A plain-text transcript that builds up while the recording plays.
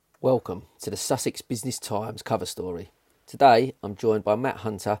Welcome to the Sussex Business Times cover story. Today I'm joined by Matt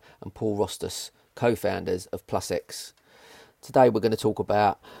Hunter and Paul Rostos, co-founders of PlusX. Today we're going to talk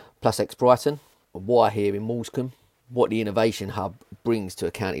about PlusX Brighton, why here in Moulsecoomb, what the innovation hub brings to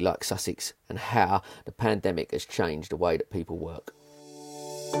a county like Sussex, and how the pandemic has changed the way that people work.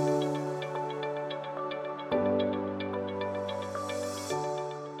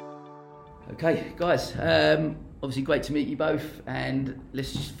 Okay, guys, obviously great to meet you both, and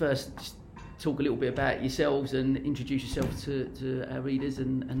let's just first talk a little bit about yourselves and introduce yourself to our readers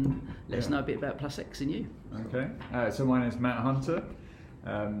and let us know a bit about PlusX and you. Okay, so my name is Matt Hunter,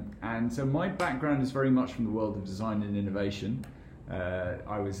 and so my background is very much from the world of design and innovation.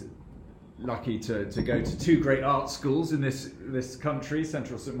 I was lucky to go to two great art schools in this country,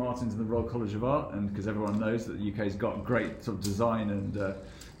 Central St Martin's and the Royal College of Art, and because everyone knows that the UK's got great sort of design and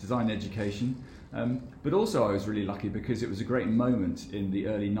design education. But also I was really lucky because it was a great moment in the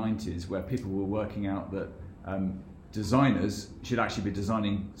early 90s where people were working out that designers should actually be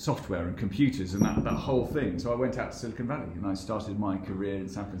designing software and computers and that whole thing. So I went out to Silicon Valley and I started my career in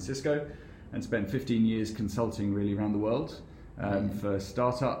San Francisco and spent 15 years consulting really around the world for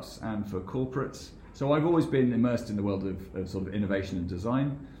startups and for corporates. So I've always been immersed in the world of sort of innovation and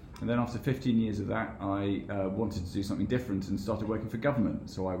design. And then after 15 years of that, I wanted to do something different and started working for government.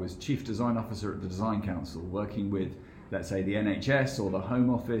 So I was Chief Design Officer at the Design Council, working with, let's say, the NHS or the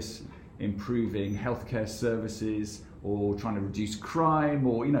Home Office, improving healthcare services or trying to reduce crime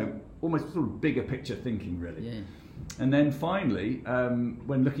or, you know, almost sort of bigger picture thinking, really. Yeah. And then finally,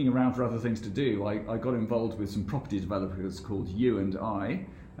 when looking around for other things to do, I got involved with some property developers called U&I,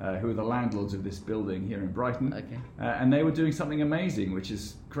 who are the landlords of this building here in Brighton. Okay. And they were doing something amazing, which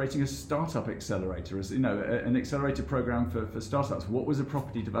is creating a startup accelerator, as you know, an accelerator program for startups. What was a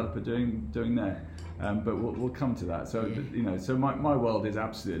property developer doing there? But we'll come to that. So you know, so my world is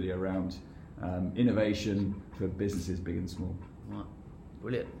absolutely around innovation for businesses big and small. Right.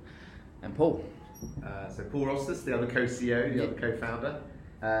 Brilliant. And Paul? So Paul Rostos, the other co-CEO, the other co-founder.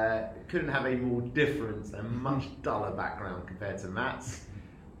 Couldn't have a more different and much duller background compared to Matt's.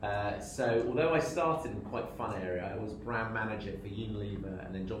 So although I started in a quite fun area, I was brand manager for Unilever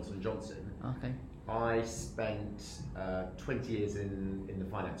and then Johnson & Johnson. Okay. I spent 20 years in the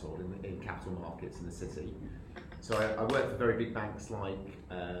finance world, in capital markets in the city. So I worked for very big banks like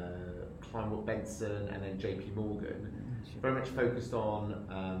Kleinwort Benson and then JP Morgan. Very much focused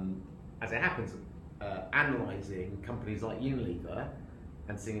on, as it happens, analysing companies like Unilever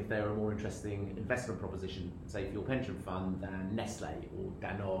and seeing if they're a more interesting investment proposition, say for your pension fund, than Nestle or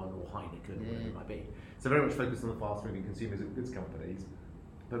Danone or Heineken, or whatever it might be. So very much focused on the fast-moving consumer goods companies,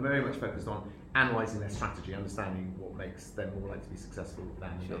 but very much focused on analysing their strategy, understanding what makes them more likely to be successful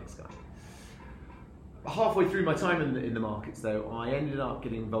than the next guy. Halfway through my time in the markets, though, I ended up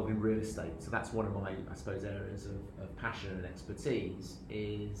getting involved in real estate. So that's one of my, I suppose, areas of passion and expertise.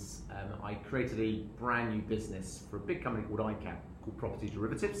 Is I created a brand new business for a big company called ICAP, called Property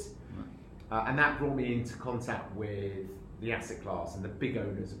Derivatives, and that brought me into contact with the asset class and the big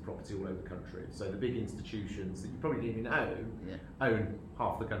owners of property all over the country. So the big institutions that you probably didn't even own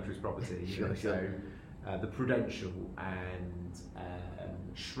half the country's property. Sure. So the Prudential and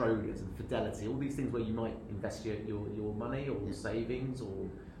Schroders and Fidelity, all these things where you might invest your money or savings or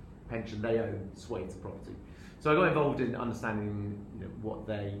pension, they own swathes of property. So I got involved in understanding what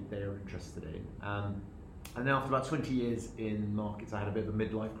they are interested in. And then after about 20 years in markets, I had a bit of a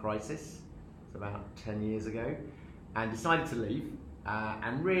midlife crisis, so about 10 years ago, and decided to leave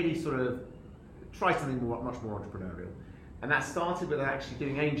and really sort of try something much more entrepreneurial. And that started with actually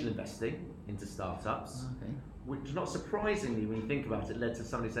doing angel investing into startups, which, not surprisingly, when you think about it, led to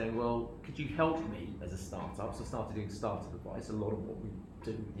somebody saying, well, could you help me as a startup? So I started doing startup advice, a lot of what we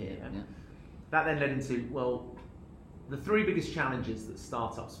do here. Yeah. That then led into, well, the three biggest challenges that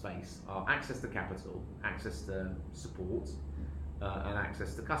startups face are access to capital, access to support, and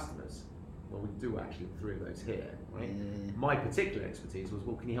access to customers. Well, we do actually have three of those here, right? Yeah. My particular expertise was,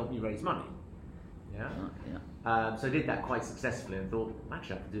 well, can you help me raise money? So I did that quite successfully and thought,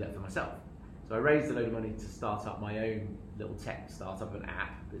 actually, I could do that for myself. So I raised a load of money to start up my own little tech startup, an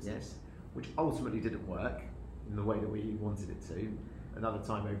app business, which ultimately didn't work in the way that we wanted it to. Another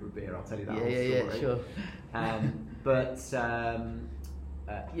time over a beer, I'll tell you that whole story. Yeah, sure.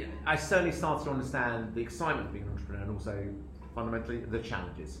 I certainly started to understand the excitement of being an entrepreneur and also fundamentally the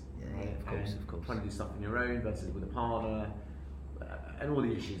challenges. Of course. Trying to do stuff on your own versus with a partner, and all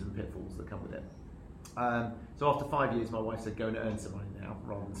the issues and pitfalls that come with it. So after 5 years, my wife said, go and earn some money now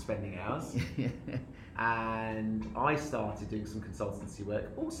rather than spending hours. And I started doing some consultancy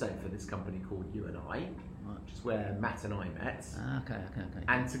work also for this company called U&I, which is where Matt and I met. Okay.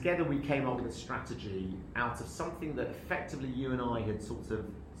 And together we came up with a strategy out of something that effectively you and I had sort of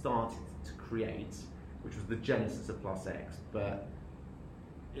started to create, which was the genesis of Plus X. But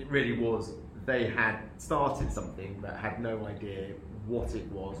it really was, they had started something but had no idea what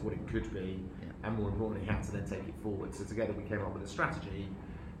it was, what it could be, and more importantly, how to then take it forward. So together we came up with a strategy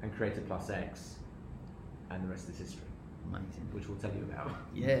and created Plus X, and the rest is history. Amazing. Which we'll tell you about.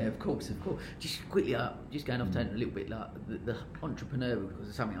 Yeah, of course. Just quickly, just going off tangent a little bit, like the entrepreneurial, because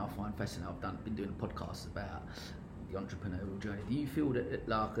it's something I find fascinating. I've been doing a podcast about the entrepreneurial journey. Do you feel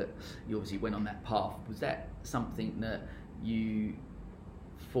that, you obviously went on that path? Was that something that you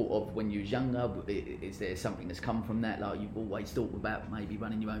thought of when you was younger? Is there something that's come from that? Like you've always thought about maybe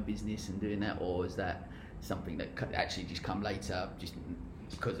running your own business and doing that, or is that something that could actually just come later, just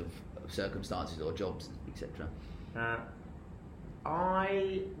because of circumstances or jobs, etc.?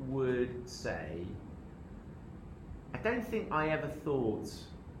 I would say, I don't think I ever thought.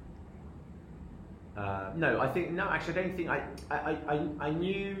 I don't think I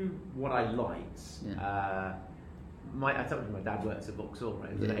knew what I liked. Yeah. I told you my dad worked at Vauxhall,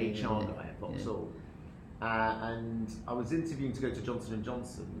 right? He was an HR guy at Vauxhall. And I was interviewing to go to Johnson &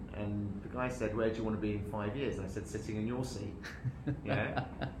 Johnson, and the guy said, "Where do you want to be in 5 years?" And I said, "Sitting in your seat." Yeah.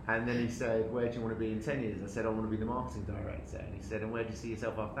 And then he said, "Where do you want to be in 10 years?" I said, "I want to be the marketing director." And he said, "And where do you see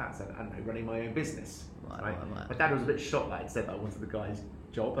yourself after that?" I said, "I don't know, running my own business." Right. My dad was a bit shocked that I'd said that I wanted the guy's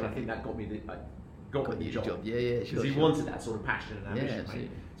job, and I think that got me the job. Yeah, because he wanted that sort of passion and ambition. Yeah,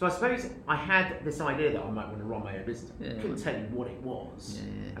 right? So I suppose I had this idea that I might want to run my own business. Yeah, I couldn't tell you what it was.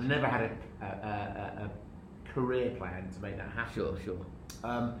 Yeah. I never had a career plan to make that happen. Sure.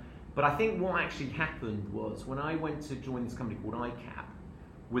 But I think what actually happened was when I went to join this company called ICAP,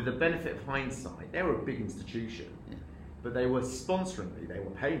 with the benefit of hindsight, they were a big institution, but they were sponsoring me, they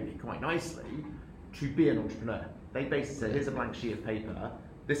were paying me quite nicely to be an entrepreneur. They basically said, "Here's a blank sheet of paper,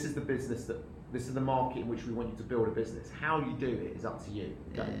 this is the business this is the market in which we want you to build a business. How you do it is up to you."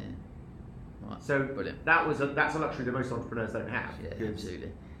 Yeah. Right. So Brilliant. that's a luxury that most entrepreneurs don't have. Yeah, because,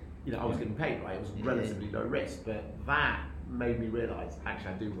 absolutely. I was getting paid, right? It was relatively low risk, but that made me realise, actually,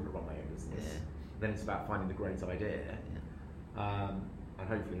 I do want to run my own business. Yeah. Then it's about finding the great idea. And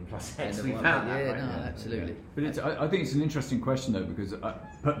hopefully in Plus X And we the found one- that, yeah, right? no, absolutely. But I think it's an interesting question though, because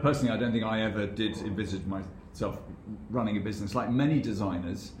personally I don't think I ever did envisage myself running a business. Like many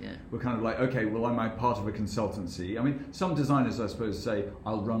designers, were kind of like, okay, well, am I part of a consultancy? I mean, some designers, I suppose, say,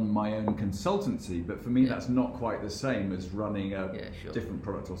 I'll run my own consultancy, but for me that's not quite the same as running a different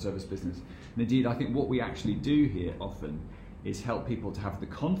product or service business. And indeed, I think what we actually do here often is help people to have the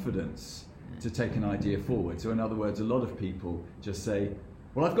confidence to take an idea forward. So in other words, a lot of people just say,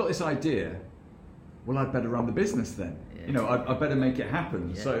 well, I've got this idea, well, I'd better run the business then. I better make it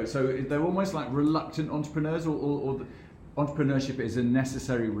happen. Yeah. So they're almost like reluctant entrepreneurs, or entrepreneurship is a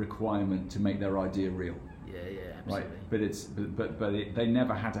necessary requirement to make their idea real. Yeah, absolutely. Right, but they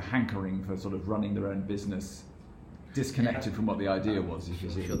never had a hankering for sort of running their own business, disconnected from what the idea was. If you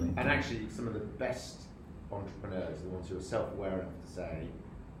see what I mean. And actually, some of the best entrepreneurs are the ones who are self-aware enough to say,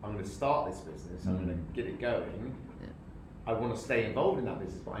 "I'm going to start this business, I'm going to get it going. I want to stay involved in that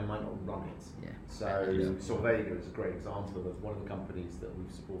business, but I might not run it." So Solvega is a great example of one of the companies that we've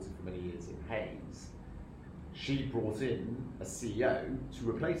supported for many years in Hayes. She brought in a CEO to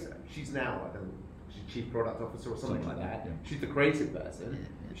replace her. She's now, I don't know, she's Chief Product Officer or something like that. Yeah. She's the creative person.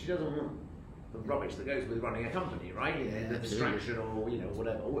 But she doesn't want the rubbish that goes with running a company, right? The distraction or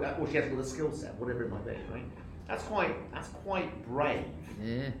whatever, or she hasn't got the skill set, whatever it might be, right? That's quite brave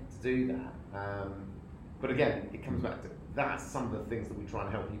to do that. But again, it comes back to that's some of the things that we try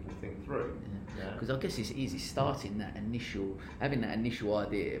and help people think through. Because I guess it's easy having that initial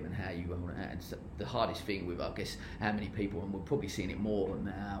idea and how you want it. And so the hardest thing with, I guess, how many people, and we're probably seeing it more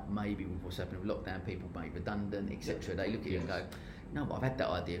now, maybe with what's happening with lockdown, people made redundant, etc. They look at you and go, "No, but I've had that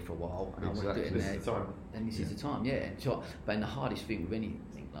idea for a while, and I want to do it in there." This is the time. And this is the time, So, but the hardest thing with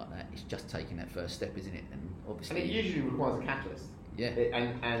anything like that is just taking that first step, isn't it? And obviously, and it usually requires a catalyst.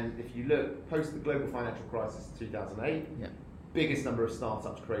 And if you look post the global financial crisis in 2008, biggest number of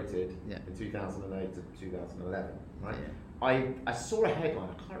startups created in 2008 to 2011, right? I saw a headline,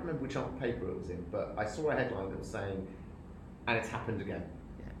 I can't remember which paper it was in, but I saw a headline that was saying, and it's happened again.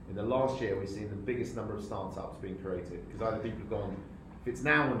 In the last year, we've seen the biggest number of startups being created, because either people have gone, if it's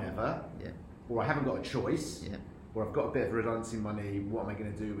now or never, or I haven't got a choice, or I've got a bit of redundancy money, what am I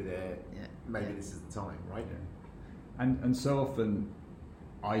going to do with it? Maybe this is the time, right? And so often,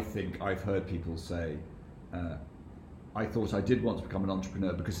 I think I've heard people say, I thought I did want to become an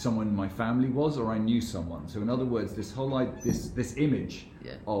entrepreneur because someone in my family was, or I knew someone. So in other words, this whole this image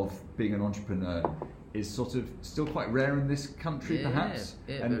of being an entrepreneur is sort of still quite rare in this country, perhaps.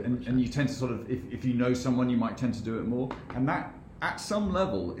 And you tend to sort of, if you know someone, you might tend to do it more. And that, at some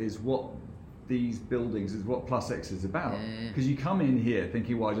level, is what these buildings, is what Plus X is about. Because you come in here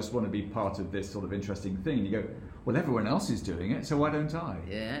thinking, well, I just want to be part of this sort of interesting thing. And you go, well, everyone else is doing it, so why don't I?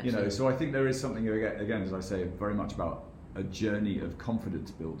 So I think there is something, again, as I say, very much about a journey of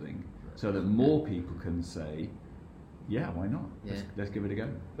confidence building, so that more people can say, yeah, why not? Let's give it a go.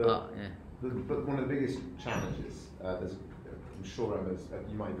 But one of the biggest challenges, I'm sure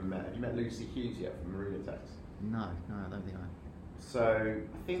you might have met. Have you met Lucy Hughes yet from Marina Techs? No, I don't think I have. So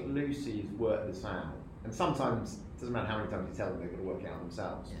I think Lucy's worked this out, and sometimes it doesn't matter how many times you tell them, they've got to work it out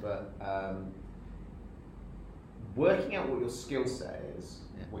themselves. But working out what your skill set is,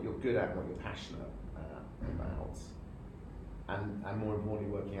 what you're good at, and what you're passionate about, and more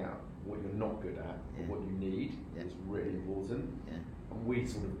importantly, working out what you're not good at or what you need is really important. And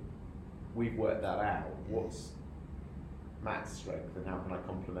we've worked that out. What's Matt's strength, and how can I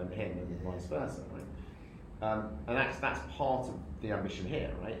complement him, and vice versa, right? And that's part of the ambition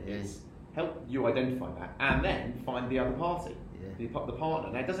here, right? Is help you identify that, and then find the other party, the partner.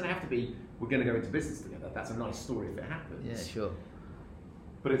 Now, it doesn't have to be we're going to go into business together. That's a nice story if it happens. Yeah, sure.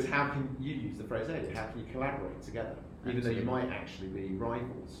 But it's how can you use the phrase earlier? How can you collaborate together, even though you might actually be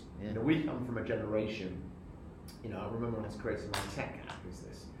rivals? We come from a generation. I remember when I was creating my tech app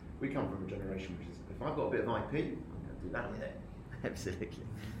business. We come from a generation which is, if I've got a bit of IP, I'm going to do that with it. Absolutely.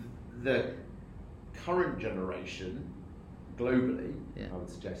 The current generation, globally, I would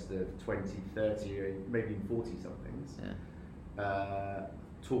suggest of 20, 30, or maybe even 40 somethings,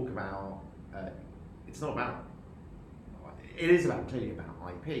 talk about, it's not about, it is about clearly about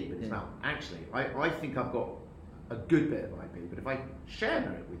IP, but it's about actually, I think I've got a good bit of IP, but if I share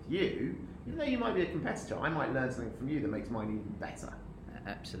it with you, even though you might be a competitor, I might learn something from you that makes mine even better.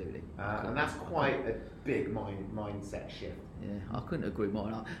 Absolutely. And that's quite a big mindset shift. Yeah, I couldn't agree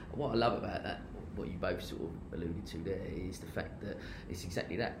more. What I love about that, what you both sort of alluded to there, is the fact that it's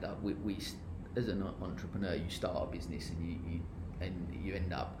exactly that. We as an entrepreneur, you start a business and you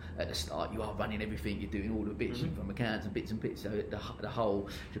end up at the start, you are running everything, you're doing all the bits from accounts and bits, so the whole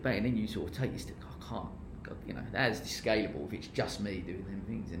shebang, and then you sort of take this, I can't, that's scalable if it's just me doing them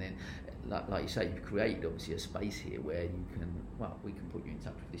things, and then like you say, you've created obviously a space here where you can, we can put you in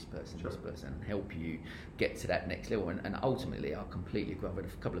touch with this person, and help you get to that next level. And ultimately, I completely agree. I've read a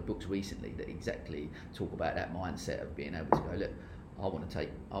couple of books recently that exactly talk about that mindset of being able to go, look, I want to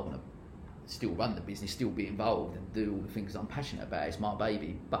still run the business, still be involved and do all the things I'm passionate about. It's my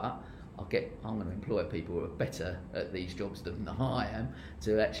baby, but I'm going to employ people who are better at these jobs than I am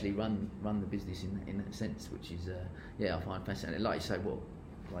to actually run the business in that sense, which is I find fascinating. Like you say,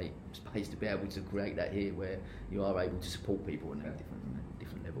 great space to be able to create that here, where you are able to support people in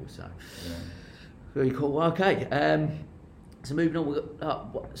different levels. So very cool. Okay, so moving on, we've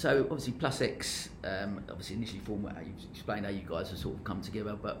got, so obviously Plus X, obviously initially formed. You explained how you guys have sort of come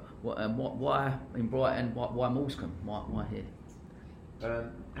together, but why in Brighton? Why Moulsecoomb? Why here?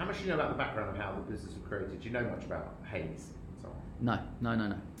 How much do you know about the background of how the business was created? Do you know much about Hayes and so on?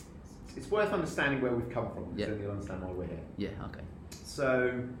 No. It's worth understanding where we've come from, because then you'll understand why we're here. Yeah, okay.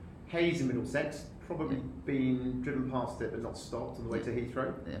 So, Hayes in Middlesex, probably been driven past it but not stopped on the way to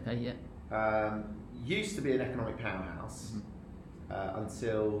Heathrow. Okay, yeah. Used to be an economic powerhouse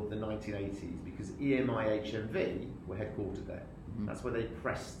until the 1980s, because EMI HMV were headquartered there. That's where they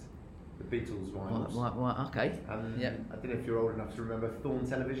pressed the Beatles vinyls. Okay. And I don't know if you're old enough to remember Thorn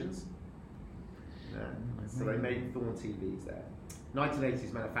televisions. So they made Thorn TVs there.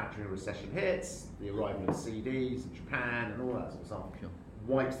 1980s manufacturing recession hits, the arrival of CDs in Japan and all that sort of stuff. Sure.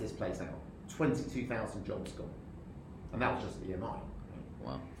 Wipes this place out. 22,000 jobs gone. And that was just EMI.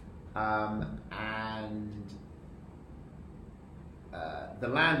 Wow. And the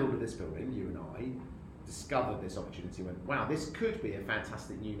landlord of this building, you and I, discovered this opportunity and went, wow, this could be a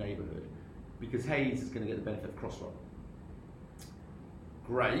fantastic new neighbourhood, because Hayes is going to get the benefit of Crossrail.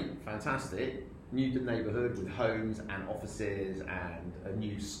 Great, fantastic. New neighbourhood with homes and offices and a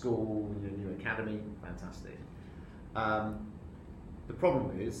new school, a new academy, fantastic. The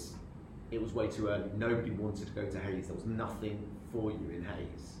problem is, it was way too early. Nobody wanted to go to Hayes. There was nothing for you in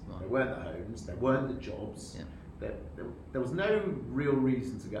Hayes. Right. There weren't the homes, there weren't the jobs. Yeah. There was no real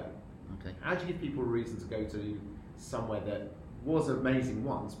reason to go. Okay. How do you give people a reason to go to somewhere that was amazing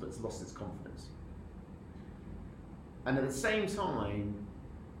once but has lost its confidence? And at the same time,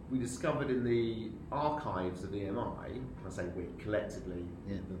 we discovered in the archives of EMI, I say we, collectively,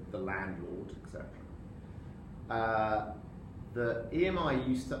 the landlord, etc., that EMI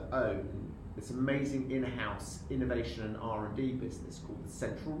used to own this amazing in-house innovation and R&D business called the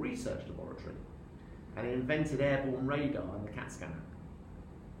Central Research Laboratory. and it invented airborne radar and the CAT scanner.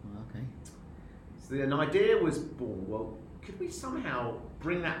 Oh, okay. So an idea was born. Well, could we somehow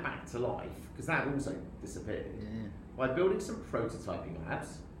bring that back to life? Because that had also disappeared. Yeah. By building some prototyping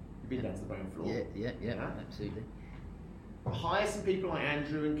labs. You've been down to the ground floor. Yeah, absolutely. Hire some people like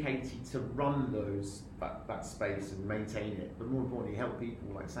Andrew and Katie to run that space and maintain it, but more importantly, help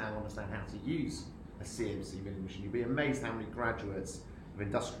people like Sam understand how to use a CNC milling machine. You'd be amazed how many graduates of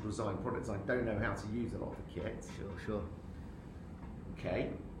industrial design, product design don't know how to use a lot of the kit. Sure. Okay,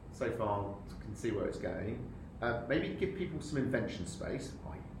 so far can see where it's going. Maybe give people some invention space,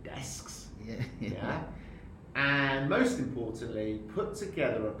 like desks. Yeah. And most importantly, put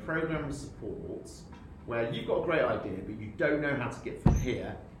together a program of support where you've got a great idea, but you don't know how to get from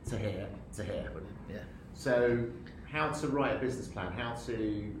here to here to here. Yeah. So, how to write a business plan, how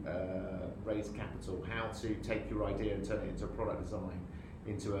to raise capital, how to take your idea and turn it into a product design,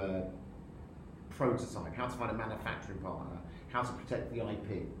 into a prototype, how to find a manufacturing partner, how to protect the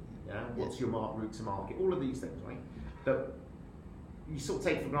IP, what's your route to market, all of these things, right? That you sort of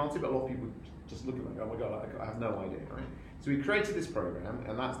take for granted, but a lot of people just look at it and go, oh my God, I have no idea, right? So we created this program,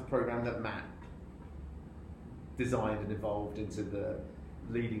 and that's the program that Matt designed and evolved into the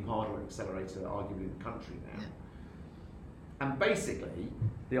leading hardware accelerator, arguably in the country now. Yeah. And basically,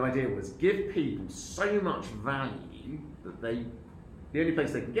 the idea was give people so much value that the only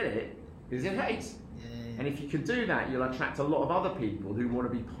place they can get it is in Hayes. Yeah. And if you can do that, you'll attract a lot of other people who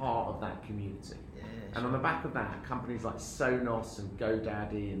want to be part of that community. And on the back of that, companies like Sonos and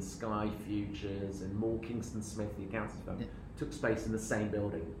GoDaddy and Sky Futures and Moore Kingston Smith, the accounting firm, took space in the same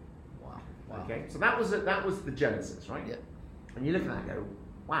building. Wow. Okay, so that was the genesis, right? Yeah. And you look at that and go,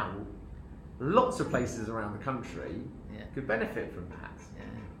 wow, lots of places around the country could benefit from that. Yeah.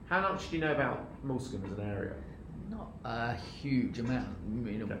 How much do you know about Moulsecoomb as an area? Not a huge amount,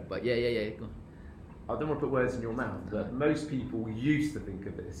 but yeah. Go on. I don't want to put words in your mouth, but most people used to think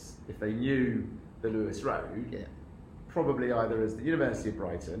of this, if they knew the Lewis Road, probably either as the University of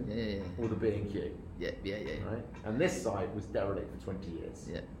Brighton or the B&Q. Yeah. Right? And this site was derelict for 20 years.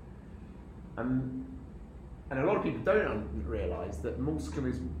 Yeah. And a lot of people don't realise that Moulsecoomb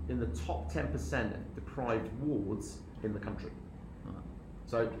is in the top 10% of deprived wards in the country. Right.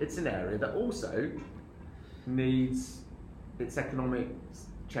 So it's an area that also needs its economic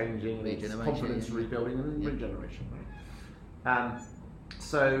changing, its confidence rebuilding and regeneration. Right?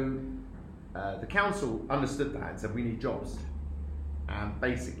 So the council understood that and said, we need jobs. And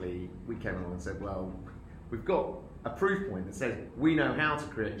basically, we came along and said, well, we've got a proof point that says we know how to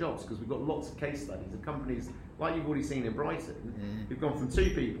create jobs because we've got lots of case studies of companies like you've already seen in Brighton who've gone from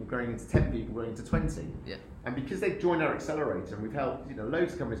 2 people going into 10 people going into 20. Yeah. And because they've joined our accelerator and we've helped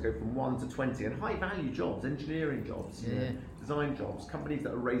loads of companies go from 1 to 20 and high value jobs, engineering jobs, design jobs, companies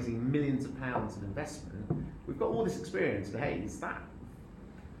that are raising millions of pounds in investment, we've got all this experience in Hayes.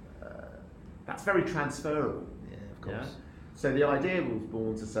 That's very transferable. Yeah, of course. Yeah? So the idea was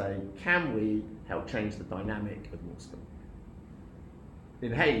born to say, can we help change the dynamic of Moulsecoomb?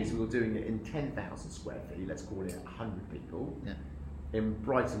 In Hayes, we were doing it in 10,000 square feet, let's call it 100 people. Yeah. In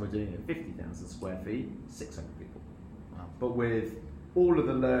Brighton, we're doing it in 50,000 square feet, 600 people. Wow. But with all of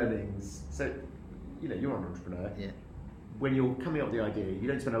the learnings, so, you're an entrepreneur. Yeah. When you're coming up with the idea, you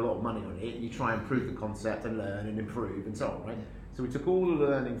don't spend a lot of money on it, you try and prove the concept and learn and improve and so on, right? Yeah. So we took all the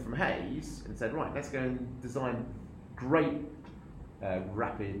learning from Hayes and said, right, let's go and design great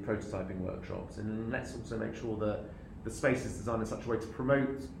rapid prototyping workshops, and let's also make sure that the space is designed in such a way to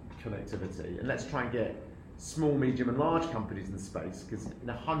promote connectivity, and let's try and get small, medium and large companies in the space, because in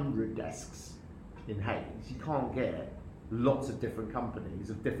 100 desks in Hayes you can't get lots of different companies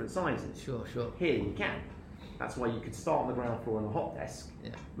of different sizes. Sure. Here you can. That's why you could start on the ground floor on a hot desk,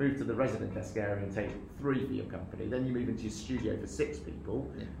 move to the resident desk area and take 3 for your company, then you move into your studio for 6 people,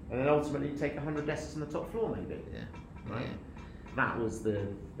 and then ultimately you take 100 desks on the top floor maybe. Right? That was the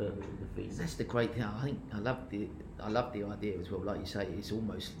thesis. That's the great thing. I think I love the idea as well. Like you say, it's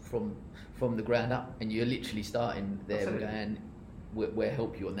almost from the ground up, and you're literally starting there and we'll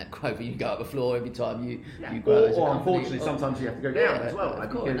help you on that growth. You go up the floor every time you grow. Or unfortunately, sometimes you have to go down as well,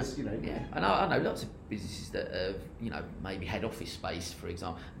 because And I know lots of businesses that have maybe had office space, for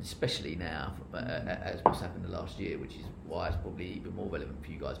example, especially now as what's happened the last year, which is why it's probably even more relevant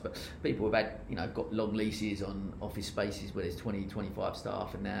for you guys. But people have had got long leases on office spaces where there's 20, 25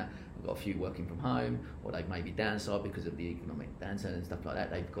 staff, and now we've got a few working from home, or they've maybe downsized because of the economic downturn and stuff like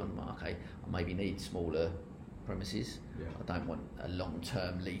that. They've gone, okay, I maybe need smaller premises. I don't want a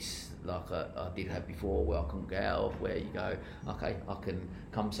long-term lease like I did have before, where I couldn't get out of, where you go, okay, I can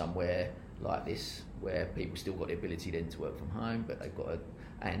come somewhere like this where people still got the ability then to work from home, but they've got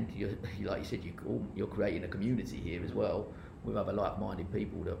and like you said, you're creating a community here as well with other like-minded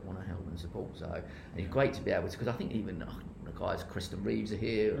people that want to help and support. So and it's great to be able to, because I think even the guys, Kristen Reeves, are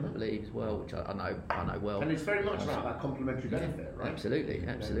here, I believe, as well, which I know well. And it's very much about that complementary benefit, right? Absolutely,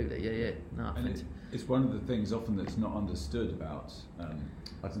 yeah. No, and it's one of the things often that's not understood about,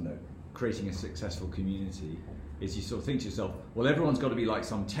 creating a successful community, is you sort of think to yourself, well, everyone's got to be like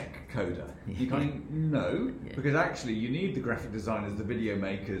some tech coder. You kind of no, because actually you need the graphic designers, the video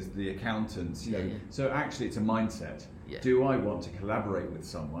makers, the accountants, you know. So actually it's a mindset. Do I want to collaborate with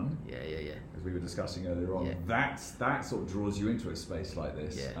someone? As we were discussing earlier on, that sort of draws you into a space like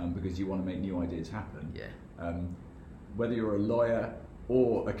this, because you want to make new ideas happen. Whether you're a lawyer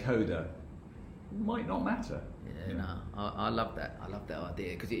or a coder might not matter. I love that. I love that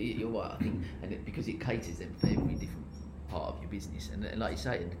idea, because you're right. I think, because it caters them for every different part of your business, and like you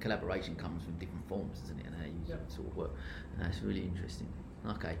say, and the collaboration comes from different forms, doesn't it? And how you sort of work. That's really interesting.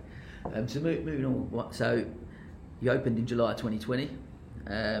 Okay, so moving on. So you opened in July 2020,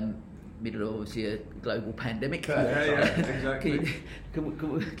 middle of obviously a global pandemic. Exactly.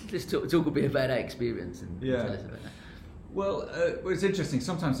 Can we just talk a bit about that experience and tell us about that? Well, it's interesting.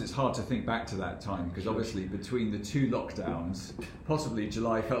 Sometimes it's hard to think back to that time, because obviously between the two lockdowns, possibly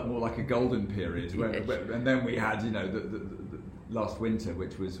July felt more like a golden period, and then we had, the last winter,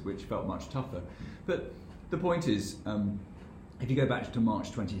 which felt much tougher. But the point is, if you go back to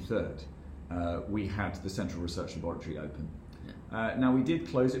March 23rd, we had the Central Research Laboratory open. Now we did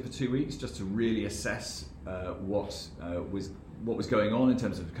close it for 2 weeks just to really assess what was going on in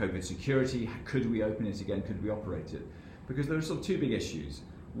terms of COVID security. Could we open it again? Could we operate it? Because there are sort of two big issues.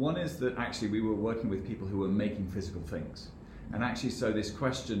 One is that actually we were working with people who were making physical things. And actually, so this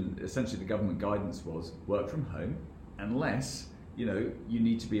question, essentially the government guidance was work from home, unless, you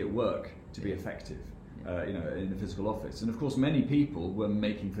need to be at work to be effective, in the physical office. And of course, many people were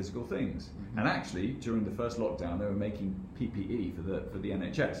making physical things. And actually, during the first lockdown, they were making PPE for the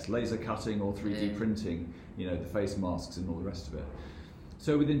NHS, laser cutting or 3D printing, the face masks and all the rest of it.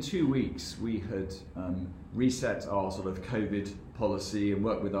 So within 2 weeks, we had reset our sort of COVID policy and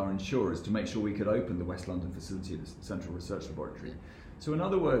worked with our insurers to make sure we could open the West London facility of the Central Research Laboratory. So in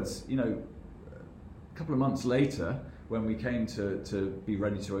other words, a couple of months later, when we came to be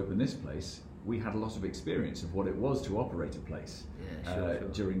ready to open this place, we had a lot of experience of what it was to operate a place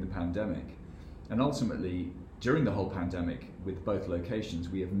during the pandemic. And ultimately, during the whole pandemic, with both locations,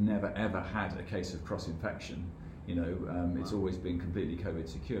 we have never ever had a case of cross-infection. It's always been completely COVID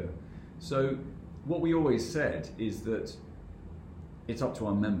secure. So what we always said is that it's up to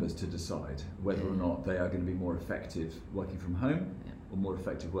our members to decide whether or not they are going to be more effective working from home or more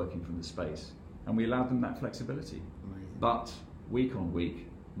effective working from the space. And we allowed them that flexibility. Amazing. But week on week,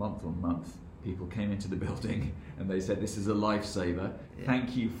 month on month, people came into the building and they said, this is a lifesaver.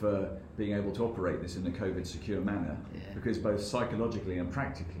 Thank you for being able to operate this in a COVID secure manner, because both psychologically and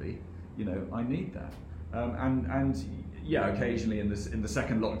practically, I need that. Occasionally in the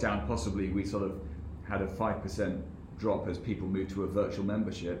second lockdown, possibly we sort of had a 5% drop as people moved to a virtual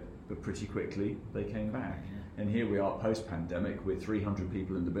membership, but pretty quickly they came back. And here we are post-pandemic with 300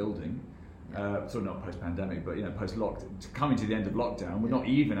 people in the building. Not post-pandemic, but coming to the end of lockdown. We're not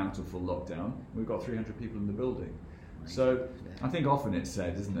even out of full lockdown. We've got 300 people in the building. So I think often it's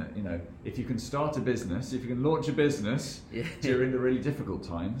said, isn't it? If you can start a business, if you can launch a business during the really difficult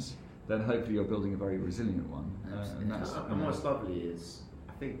times, then hopefully you're building a very resilient one. And what's lovely is,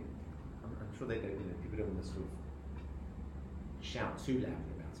 I think, I'm sure they don't, people don't want to sort of shout too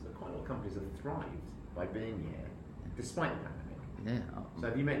loudly about it, but quite a lot of companies have thrived by being here, despite the pandemic. So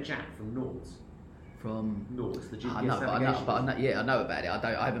have you met Jack from Nords? From Nords, the GPS I know about it.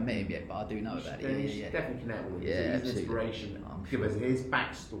 I haven't met him yet, but I do know about it. You should definitely connect with him. He's an inspiration. Give us his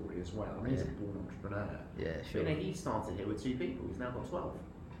backstory as well. He's a born entrepreneur. Sure. He started here with 2 people. He's now got 12.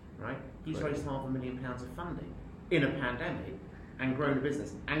 Right? He's raised £500,000 of funding in a pandemic and grown a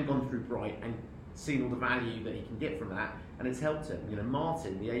business and gone through Bright and seen all the value that he can get from that, and it's helped him.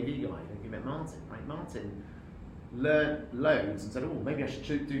 Martin, the AV guy, I think you met Martin, right? Martin learned loads and said, oh, maybe I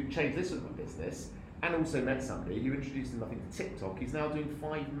should change this with my business, and also met somebody who introduced him, I think, to TikTok. He's now doing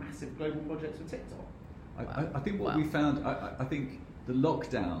 5 massive global projects with TikTok. I think what we found, I think the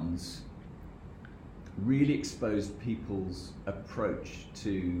lockdowns really exposed people's approach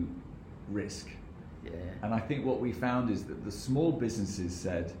to risk. And I think what we found is that the small businesses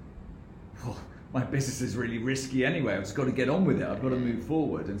said, well, my business is really risky anyway, I've just got to get on with it, I've got to move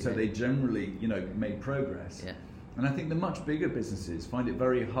forward. And so they generally, made progress. And I think the much bigger businesses find it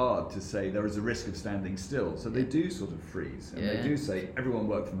very hard to say there is a risk of standing still. So they do sort of freeze, and they do say everyone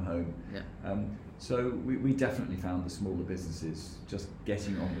work from home. So we definitely found the smaller businesses just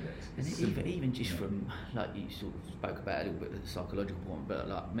getting on with it. And even just from, like you sort of spoke about a little bit of the psychological point, but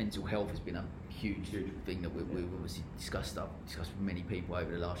like mental health has been a huge thing that we've obviously discussed with many people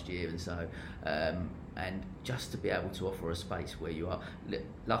over the last year, and so and just to be able to offer a space where you are,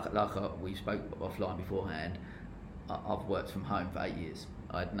 we spoke offline beforehand, I've worked from home for 8 years.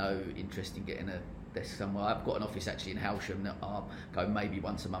 I had no interest in getting a desk somewhere. I've got an office actually in Halsham that I'll go maybe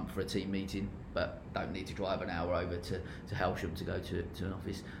once a month for a team meeting, but don't need to drive an hour over to Halsham to go to an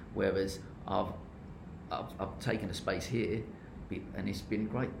office. Whereas I've taken a space here, and it's been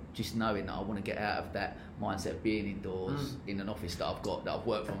great just knowing that I want to get out of that mindset of being indoors in an office that I've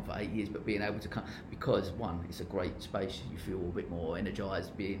worked from for 8 years, but being able to come, because one, it's a great space, you feel a bit more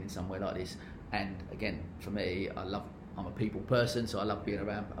energised being in somewhere like this, and again, for me, I'm a people person, so I love being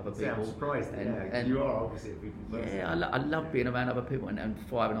around other people. I'm surprised and you are obviously a people person. Yeah, I love being around other people and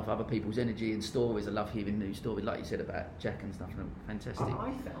thriving off other people's energy and stories. I love hearing new stories, like you said about Jack and stuff. Fantastic.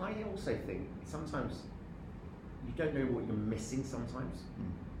 I also think sometimes you don't know what you're missing sometimes.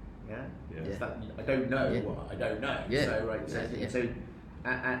 It's that, I don't know what I don't know. So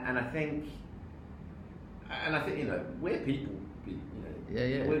and I think we're people.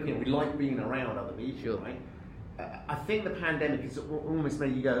 We're people. We like being around other people, right? I think the pandemic has almost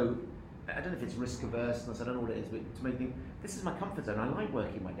made you go, I don't know if it's risk averseness, I don't know what it is, but to make me think, this is my comfort zone. I like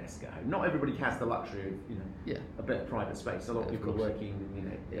working my desk at home. Not everybody has the luxury of a bit of private space. A lot of people are working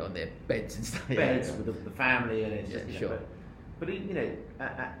on their beds and stuff. With the family, and it's just but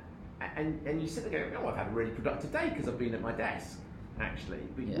and you sit there going, I've had a really productive day because I've been at my desk actually.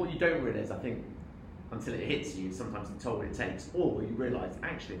 But what you don't realise, I think, until it hits you, sometimes the toll it takes, or you realise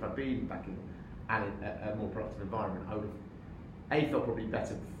actually if I'd been back in a more productive environment, I would have felt probably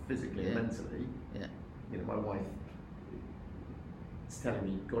better physically and mentally. My wife is telling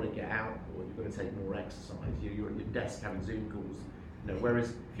me you've got to get out, or you've got to take more exercise. You're at your desk having Zoom calls.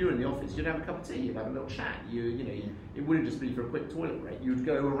 Whereas if you're in the office, you'd have a cup of tea, you'd have a little chat. It wouldn't just be for a quick toilet break. You'd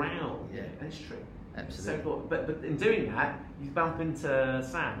go around. And it's true. Absolutely. So, but in doing that, you bump into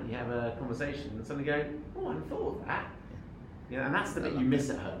Sam and you have a conversation, and suddenly go, oh, I hadn't thought of that. And that's the bit you miss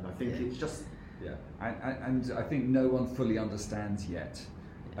at home. I think it's just. And I think no one fully understands yet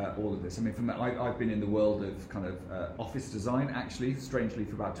all of this. I mean, I've been in the world of kind of office design, actually, strangely,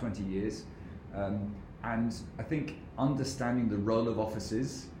 for about 20 years. And I think understanding the role of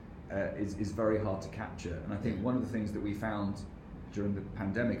offices is very hard to capture. And I think one of the things that we found during the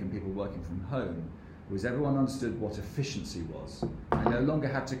pandemic and people working from home was everyone understood what efficiency was. I no longer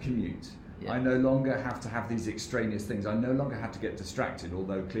had to commute. I no longer have to have these extraneous things. I no longer have to get distracted,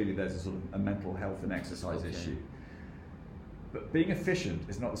 although clearly there's a sort of a mental health and exercise issue. But being efficient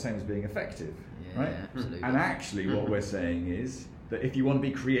is not the same as being effective, right? Absolutely. And actually what we're saying is that if you want to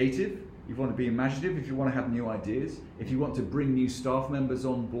be creative, if you want to be imaginative, if you want to have new ideas, if you want to bring new staff members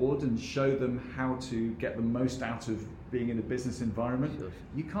on board and show them how to get the most out of being in a business environment,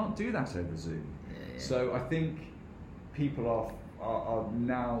 you can't do that over Zoom. So I think people are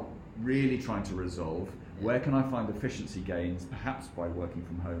now really trying to resolve where can I find efficiency gains, perhaps by working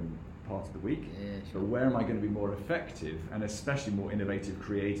from home part of the week, but where am I going to be more effective and especially more innovative,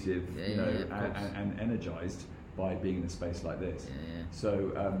 creative, and energized by being in a space like this.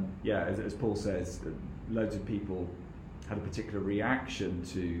 So as Paul says, loads of people had a particular reaction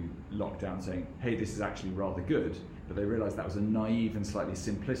to lockdown saying, hey, this is actually rather good, but they realised that was a naive and slightly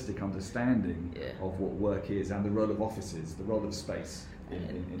simplistic understanding of what work is and the role of offices, the role of space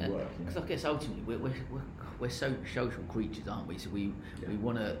in work. Because I guess ultimately we're so social creatures, aren't we? So we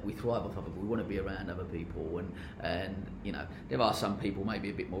thrive off other people. We want to be around other people, and there are some people maybe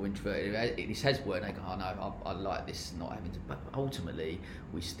a bit more introverted. This has worked. They go, oh no, I like this not having to. But ultimately,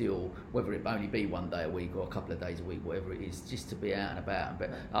 we still, whether it only be one day a week or a couple of days a week, whatever it is, just to be out and about.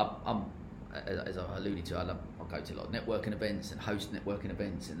 But I'm as I alluded to, I go to a lot of networking events and host networking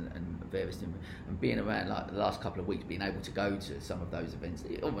events and various things, and being around like the last couple of weeks, being able to go to some of those events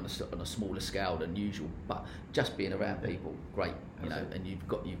on a smaller scale than usual, but just being around people, great, and you've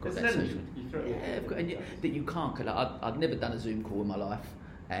got that social, that you can't. I'd never done a Zoom call in my life,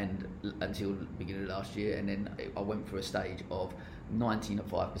 and until the beginning of last year, and then I went through a stage of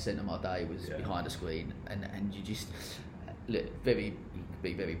 95% of my day was behind a screen, and you just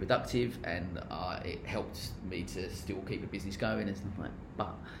be very productive, and it helped me to still keep the business going and stuff like that.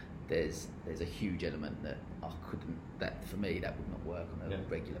 But there's a huge element that that for me that would not work on a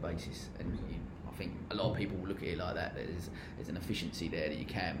regular basis, and I think a lot of people will look at it like that. There's an efficiency there that you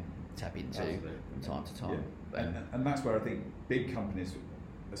can tap into Absolutely. from time to time. And that's where I think big companies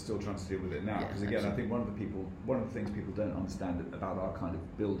are still trying to deal with it now. Yeah, Because again, I absolutely. think one of the things people don't understand about our kind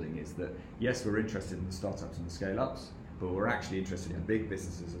of building is that yes, we're interested in the startups and the scale-ups, but we're actually interested in the big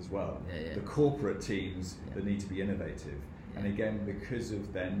businesses as well. Yeah. The corporate teams that need to be innovative. And Yeah. again, because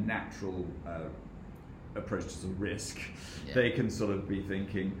of their natural approach to sort of risk, Yeah. they can sort of be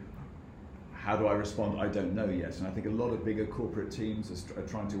thinking, how do I respond? I don't know yet. And I think a lot of bigger corporate teams are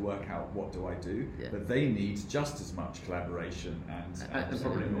trying to work out what do I do, Yeah. but they need just as much collaboration and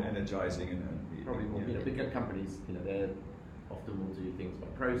probably more. energizing and Probably more. Bigger companies, they often will do things by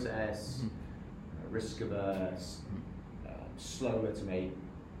process, risk averse, slower to make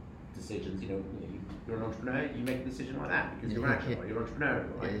decisions. You're an entrepreneur, you make a decision like that because you're agile, you're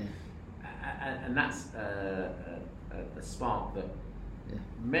entrepreneurial, right? And that's a spark that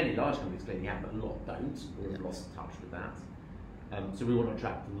many large companies clearly have, but a lot don't, or have lost touch with that. So we want to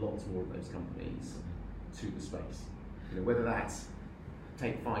attract lots more of those companies to the space. Whether that's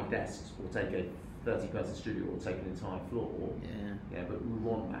take 5 desks or take a 30-person studio or take an entire floor. But we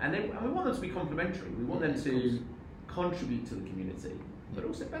want that, and we want them to be complementary. We want them to contribute to the community, but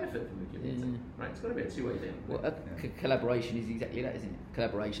also benefit from the community. Right? It's got to be a two-way thing. Well, collaboration is exactly that, isn't it?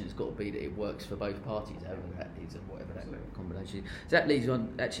 Collaboration has got to be that it works for both parties, however that is, and whatever that combination is. So that leads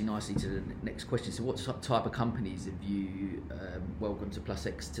on actually nicely to the next question. So, what type of companies have you welcomed to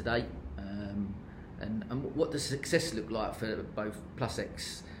PlusX today, and what does success look like for both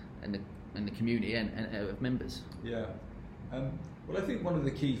PlusX and the community and of members? Yeah. Well, I think one of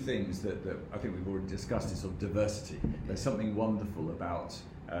the key things that I think we've already discussed is sort of diversity. There's something wonderful about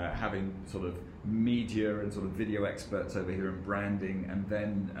having sort of media and sort of video experts over here and branding, and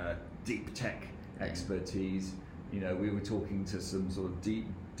then deep tech expertise. We were talking to some sort of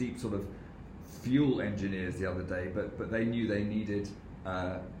deep sort of fuel engineers the other day, but they knew they needed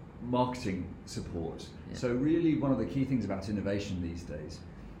marketing support. So really, one of the key things about innovation these days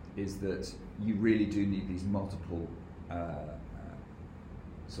is that you really do need these multiple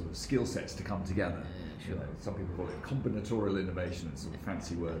sort of skill sets to come together. Sure. Some people call it combinatorial innovation, it's a sort of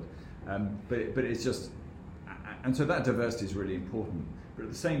fancy word. But it's just, and so that diversity is really important. But at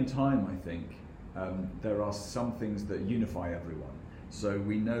the same time, I think there are some things that unify everyone. So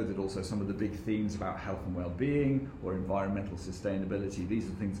we know that also some of the big themes about health and well-being or environmental sustainability, these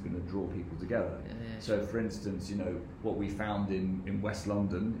are things that are going to draw people together. So for instance, what we found in West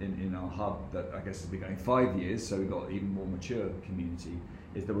London, in our hub that I guess has been going 5 years, so we've got even more mature community,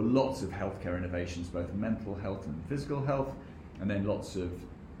 is there were lots of healthcare innovations, both mental health and physical health, and then lots of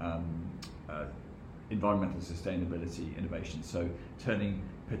environmental sustainability innovations. So turning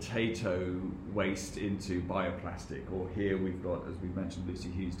potato waste into bioplastic, or here we've got, as we've mentioned, Lucy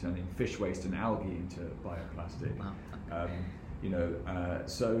Hughes turning fish waste and algae into bioplastic. Wow.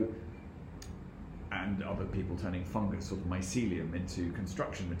 And other people turning fungus, sort of mycelium, into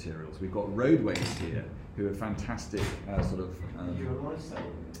construction materials. We've got roadways here who are fantastic You're a lifesaver.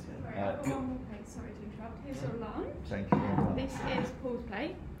 Sorry to interrupt. Here's your lunch. Thank you very much. This is Paul's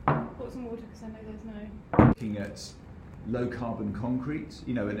plate. Put some water because I know there's no. Looking at low carbon concrete,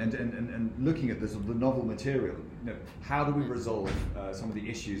 and looking at the sort of the novel material. How do we resolve some of the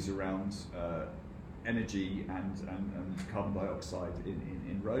issues around energy and carbon dioxide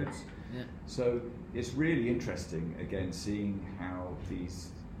in roads? So it's really interesting, again, seeing how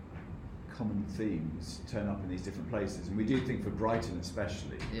these common themes turn up in these different places. And we do think for Brighton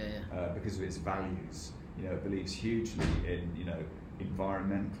especially, because of its values, it believes hugely in,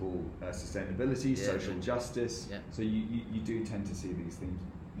 environmental sustainability, social justice. So you do tend to see these themes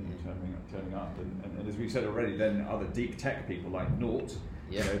turning up. And as we've said already, then other deep tech people like Nort,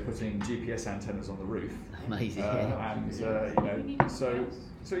 putting GPS antennas on the roof. Amazing. So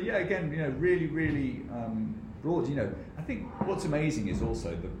again, really, really broad. I think what's amazing is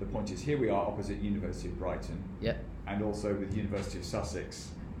also the point is here we are opposite University of Brighton, and also with University of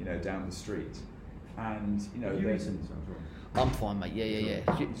Sussex, down the street, and there's. I'm fine, mate. Yeah.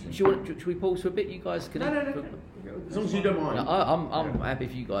 Should we pause for a bit? You guys can. No. As long as you don't mind. No, I'm happy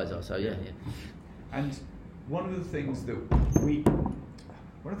if you guys are. So yeah. And one of the things that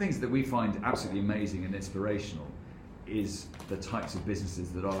we find absolutely amazing and inspirational is the types of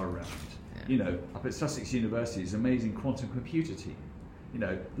businesses that are around. Up at Sussex University is an amazing quantum computer team.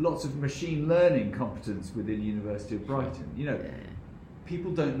 Lots of machine learning competence within University of Brighton.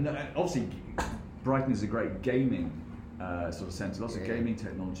 People don't know. Obviously, Brighton is a great gaming sort of centre. Lots of gaming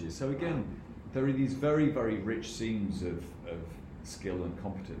technologies. So again, there are these very, very rich seams of skill and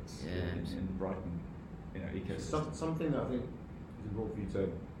competence in the Brighton ecosystem. Something that I think is important for you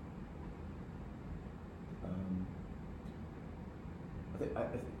to.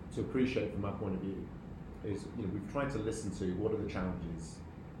 to appreciate from our point of view is, we've tried to listen to what are the challenges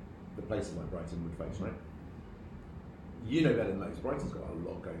that places like Brighton would face, right? You know better than most, Brighton's got a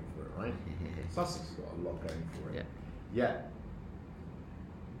lot going for it, right? Sussex has got a lot going for it. Yet,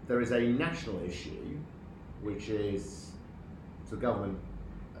 there is a national issue which is the government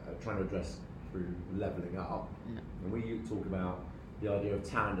trying to address through levelling up. And we talk about the idea of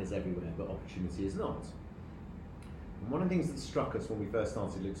talent is everywhere, but opportunity is not. And one of the things that struck us when we first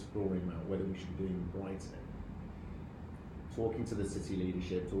started exploring about whether we should be doing Brighton, talking to the city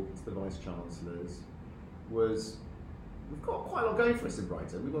leadership, talking to the vice chancellors, was we've got quite a lot going for us in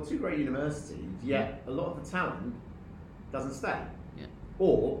Brighton. We've got 2 great universities, yet a lot of the talent doesn't stay.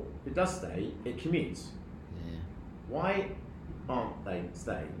 Or if it does stay, it commutes. Why aren't they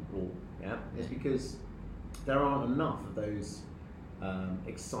staying? It's because there aren't enough of those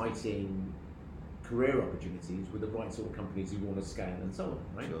exciting career opportunities with the right sort of companies who want to scale and so on,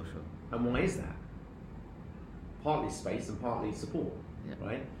 right? Sure. And why is that? Partly space and partly support,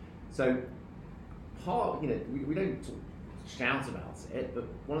 right? So, we don't shout about it, but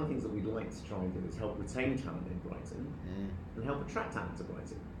one of the things that we'd like to try and do is help retain talent in Brighton and help attract talent to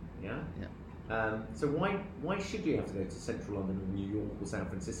Brighton. So why should you have to go to central London or New York or San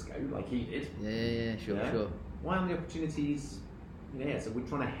Francisco like he did? Sure. Why aren't the opportunities? So we're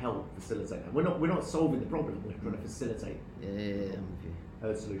trying to help facilitate that. We're not solving the problem. We're trying to facilitate. I'm with you.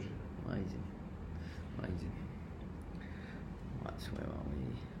 A solution. Amazing. Right, so where are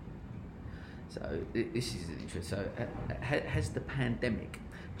we? So this is interesting. So has the pandemic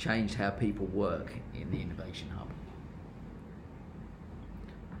changed how people work in the Innovation Hub?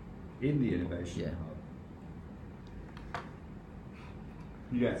 In the Innovation Hub.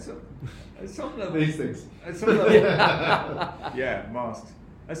 Some level these things. At some level, masks.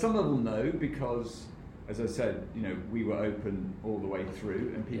 At some level, no, because as I said, we were open all the way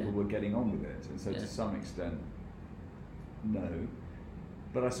through, and people were getting on with it, and so to some extent, no.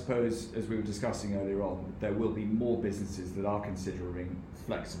 But I suppose, as we were discussing earlier on, there will be more businesses that are considering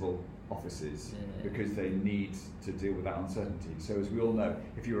flexible offices because they need to deal with that uncertainty. So as we all know,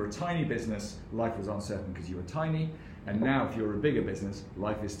 if you were a tiny business, life was uncertain because you were tiny, and now if you're a bigger business,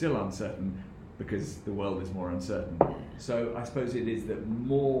 life is still uncertain because the world is more uncertain. So I suppose it is that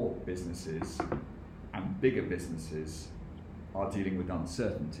more businesses and bigger businesses are dealing with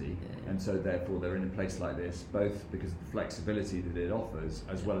uncertainty, and so therefore they're in a place like this, both because of the flexibility that it offers,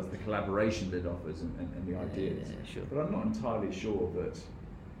 as well as the collaboration that it offers and the ideas. But I'm not entirely sure that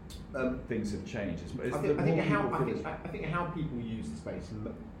things have changed. I think how people use the space,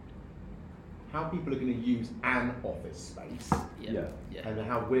 how people are going to use an office space, and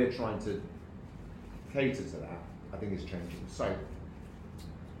how we're trying to cater to that, I think is changing. So,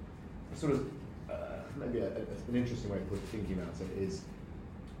 sort of. Maybe an interesting way of thinking about it is,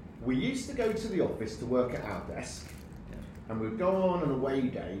 we used to go to the office to work at our desk, and we'd go on an away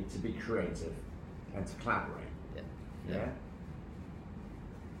day to be creative and to collaborate.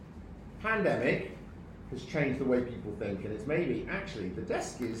 Pandemic has changed the way people think, and it's maybe actually the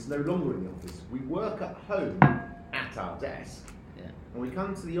desk is no longer in the office. We work at home at our desk, and we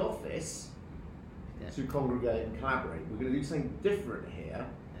come to the office to congregate and collaborate. We're going to do something different here.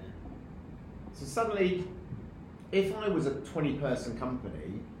 So suddenly, if I was a 20-person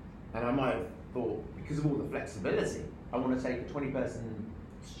company, and I might have thought, because of all the flexibility, I want to take a 20-person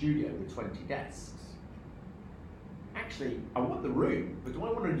studio with 20 desks. Actually, I want the room, but do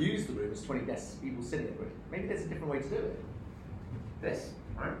I want to use the room as 20 desks, people sitting in it? Maybe there's a different way to do it. This,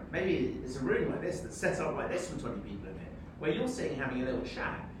 right? Maybe it's a room like this that's set up like this with 20 people in it, where you're sitting having a little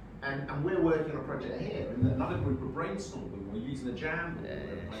chat, and we're working on a project here, and another group are brainstorming, we're using the jam,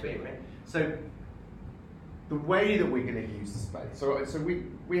 right? So the way that we're going to use the space. So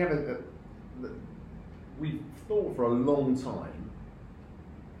we have we've thought for a long time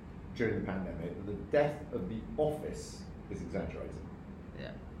during the pandemic that the death of the office is exaggerated.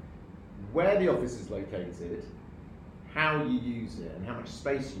 Where the office is located, how you use it, and how much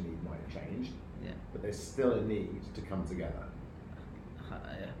space you need might have changed. But there's still a need to come together.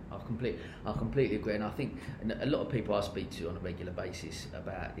 I completely agree, and I think a lot of people I speak to on a regular basis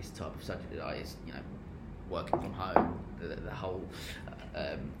about this type of subject, is working from home. The whole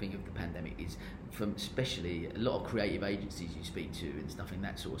thing of the pandemic is, from especially a lot of creative agencies you speak to and stuff in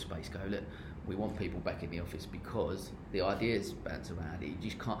that sort of space go, look, we want people back in the office because the ideas bounce around. You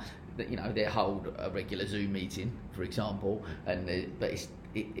just can't. you know, they hold a regular Zoom meeting, for example, but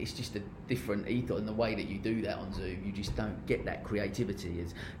it's just a different ethos, and the way that you do that on Zoom, you just don't get that creativity.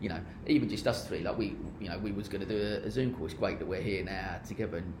 As you know, even just us three, like we was going to do a Zoom call. It's great that we're here now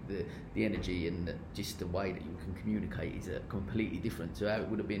together, and the energy and just the way that you can communicate is completely different to how it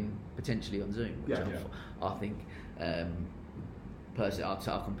would have been potentially on Zoom, which I think. Personally,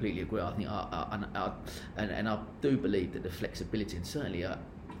 I completely agree. I think, and I do believe that the flexibility, and certainly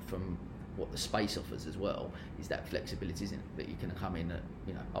from what the space offers as well, is that flexibility, isn't it? That you can come in.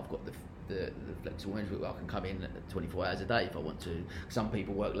 You know, I've got the flexible arrangement where I can come in 24 hours a day if I want to. Some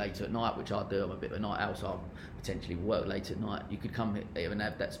people work later at night, which I do. I'm a bit of a night owl, so I potentially work late at night. You could come here and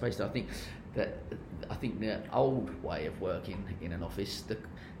have that space. So I think the old way of working in an office,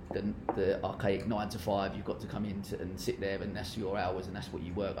 the archaic 9 to 5, you've got to come in and sit there, and that's your hours and that's what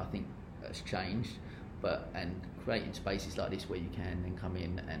you work. I think that's changed, and creating spaces like this where you can then come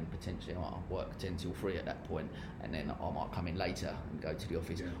in and potentially I'll work 10 till 3 at that point, and then I might come in later and go to the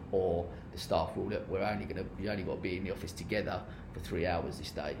office, or the staff will look, you only got to be in the office together for 3 hours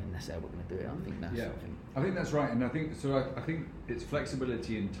this day, and that's how we're going to do it. I think that's I think that's right, and I think it's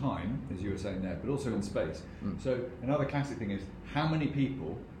flexibility in time, as you were saying there, but also in space. So another classic thing is, how many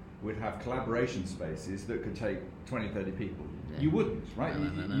people would have collaboration spaces that could take 20, 30 people? You wouldn't, right?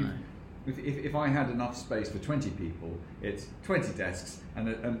 No. If I had enough space for 20 people, it's 20 desks and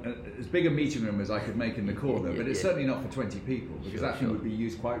as big a meeting room as I could make in the corner, but it's certainly not for 20 people, because that thing would be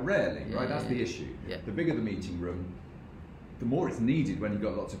used quite rarely, right? That's the issue. The bigger the meeting room, the more it's needed when you've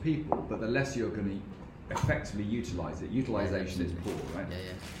got lots of people, but the less you're going to effectively utilise it. Utilisation is poor, right?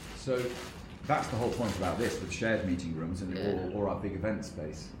 So that's the whole point about this, with shared meeting rooms or our big event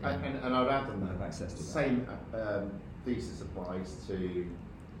space. And I'd add them have access to the that. same thesis applies to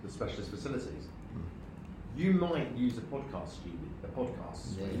the specialist facilities. You might use a podcast suite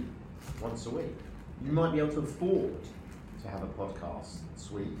once a week. You might be able to afford to have a podcast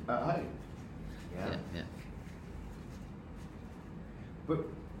suite at home. But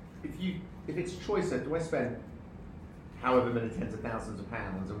if it's a choice, do I spend however many tens of thousands of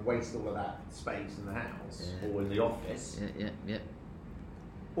pounds and waste all of that space in the house or in the office?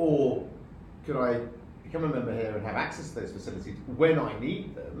 Or could I become a member here and have access to those facilities when I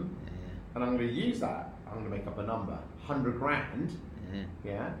need them? And I'm going to use that. I'm going to make up a number, 100 grand.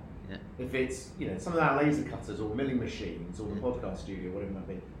 If it's some of our laser cutters or milling machines or the podcast studio, whatever it might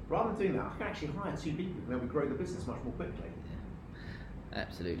be. Rather than doing that, I can actually hire 2 people and then we grow the business much more quickly.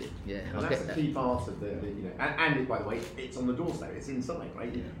 Absolutely, And that's a key part of and by the way, it's on the doorstep, it's inside,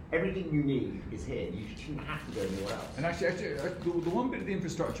 right? Everything you need is here. You shouldn't have to go anywhere else. And actually, the one bit of the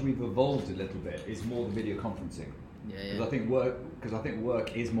infrastructure we've evolved a little bit is more the video conferencing. Because I think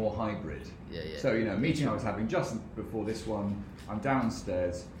work is more hybrid. So meeting I was having just before this one, I'm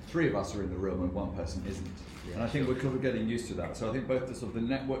downstairs, 3 of us are in the room and 1 person isn't. And I think we're kind of getting used to that. So I think both the sort of the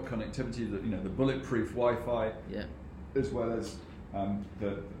network connectivity, the bulletproof Wi-Fi, as well as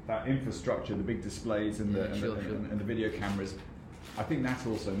that infrastructure, the big displays and the video cameras, I think that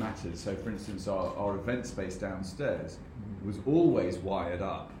also matters. So for instance, our event space downstairs was always wired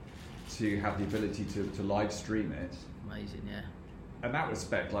up to have the ability to live stream it. Amazing, And that was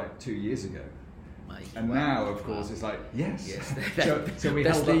spec like 2 years ago. Amazing. And now, of course, it's like, so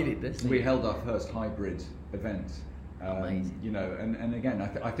we held our first hybrid event. And again,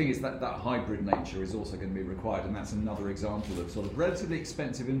 I think it's that hybrid nature is also going to be required, and that's another example of sort of relatively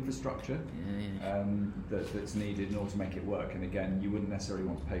expensive infrastructure that's needed in order to make it work. And again, you wouldn't necessarily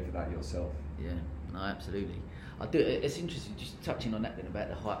want to pay for that yourself. No, absolutely. I do. It's interesting just touching on that then about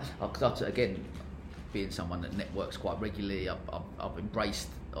the high. Because again, being someone that networks quite regularly, I've embraced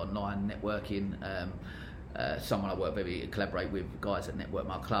online networking. Someone I collaborate with, guys at Network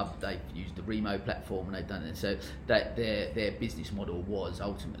My Club, they've used the Remo platform and they've done it. So that their business model was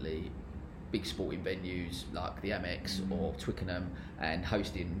ultimately big sporting venues like the Amex or Twickenham and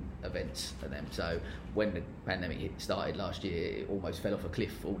hosting events for them. So when the pandemic started last year, it almost fell off a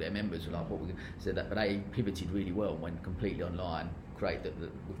cliff. All their members were like, "What?" But they pivoted really well and went completely online.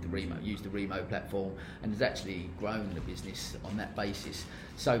 Used the Remo platform, and has actually grown the business on that basis.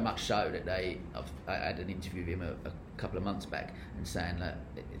 So much so that I had an interview with him a couple of months back, and saying that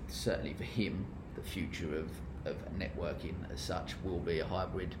certainly for him, the future of networking as such will be a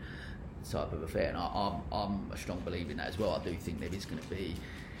hybrid type of affair. And I'm a strong believer in that as well. I do think there is going to be,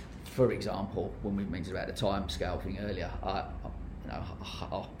 for example, when we mentioned about the time scale thing earlier, I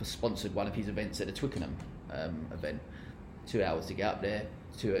sponsored one of his events at a Twickenham event. 2 hours to get up there,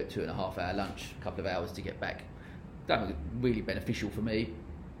 2.5 hour lunch, a couple of hours to get back. That was really beneficial for me,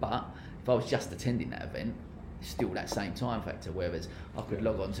 but if I was just attending that event, still that same time factor. Whereas I could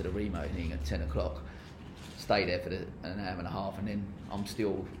log on to the remote meeting at 10 o'clock, stay there for an hour and a half, and then I'm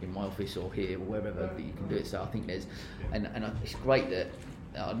still in my office or here or wherever that you can do it. So I think there's, and it's great that.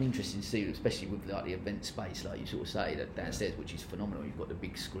 I'm interested to see, especially with like the event space, like you sort of say that downstairs, which is phenomenal. You've got the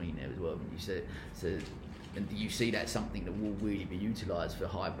big screen there as well. And you said, and do you see that something that will really be utilised for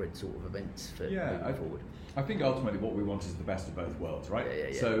hybrid sort of events for moving forward? I think ultimately what we want is the best of both worlds, right?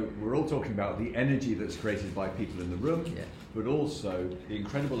 Yeah. So we're all talking about the energy that's created by people in the room, but also the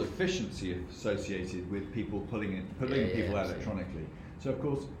incredible efficiency associated with people pulling people electronically. So of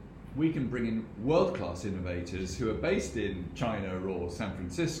course, we can bring in world-class innovators who are based in China or San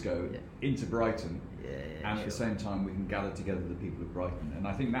Francisco into Brighton, and at the same time we can gather together the people of Brighton. And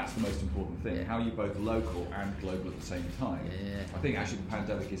I think that's the most important thing, how you're both local and global at the same time. I think actually the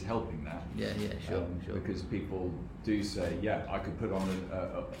pandemic is helping that. Sure. Because people do say, I could put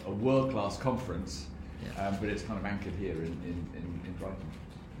on a world-class conference, but it's kind of anchored here in Brighton.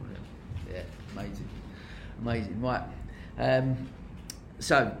 Yeah, amazing. Right.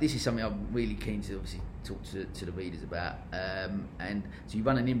 So this is something I'm really keen to obviously talk to the readers about. And so you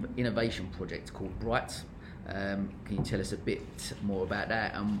run an innovation project called Bright. Can you tell us a bit more about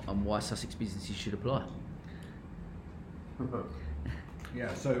that and why Sussex businesses should apply?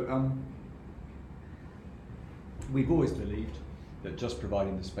 So we've always believed that just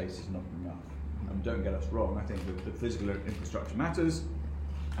providing the space is not enough. Don't get us wrong, I think that the physical infrastructure matters,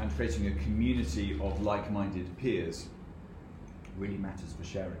 and creating a community of like-minded peers really matters for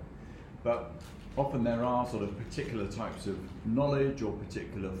sharing. But often there are sort of particular types of knowledge or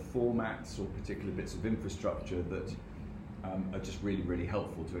particular formats or particular bits of infrastructure that are just really, really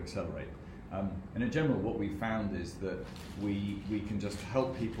helpful to accelerate. And in general, what we found is that we can just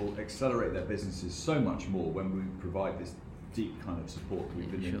help people accelerate their businesses so much more when we provide this deep kind of support that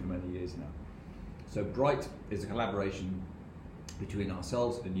we've been doing for many years now. So Bright is a collaboration between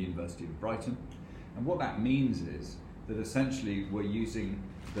ourselves and the University of Brighton. And what that means is that essentially we're using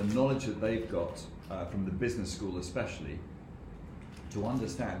the knowledge that they've got from the business school especially to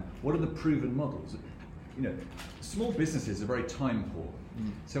understand what are the proven models. You know, small businesses are very time poor.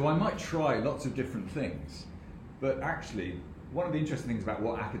 So I might try lots of different things, but actually one of the interesting things about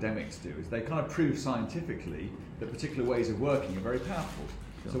what academics do is they kind of prove scientifically that particular ways of working are very powerful.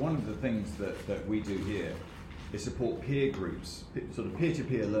 So one of the things that we do here is support peer groups, sort of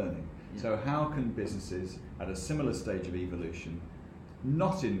peer-to-peer learning. So how can businesses at a similar stage of evolution,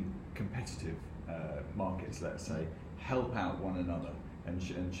 not in competitive markets, let's say, help out one another and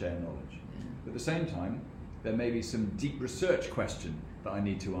share knowledge? But at the same time, there may be some deep research question that I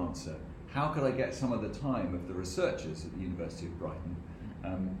need to answer. How could I get some of the time of the researchers at the University of Brighton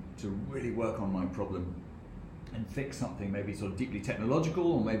to really work on my problem and fix something maybe sort of deeply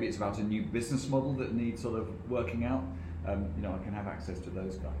technological, or maybe it's about a new business model that needs sort of working out? You know, I can have access to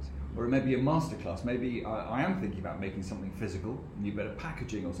those guys. Or it may be a masterclass. Maybe I am thinking about making something physical, need better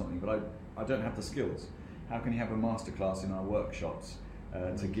packaging or something, but I don't have the skills. How can you have a masterclass in our workshops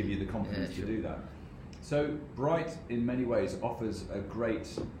to give you the confidence to do that? So Bright, in many ways, offers a great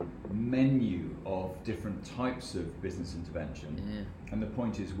menu of different types of business intervention. And the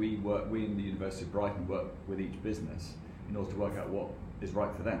point is, we in the University of Brighton work with each business in order to work out what is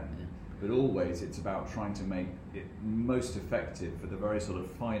right for them. But always it's about trying to make it most effective for the very sort of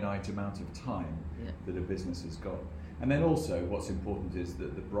finite amount of time that a business has got. And then also what's important is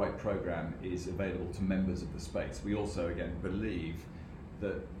that the Bright programme is available to members of the space. We also, again, believe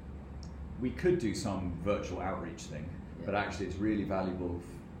that we could do some virtual outreach thing, but actually it's really valuable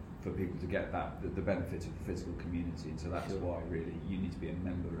for people to get the benefit of the physical community. And so that's why really you need to be a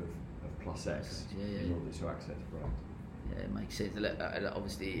member of PlusX in order to access Bright. Yeah, it makes sense.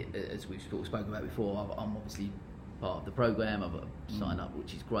 Obviously, as we've spoken about before, I'm obviously part of the programme. I've signed up,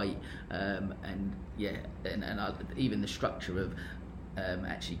 which is great. Even the structure of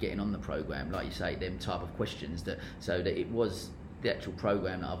actually getting on the programme, like you say, them type of questions so that it was the actual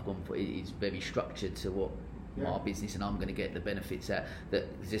programme that I've gone for is very structured to what my business, and I'm going to get the benefits out. That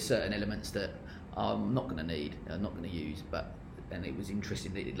there's certain elements that I'm not going to need, I'm not going to use, and it was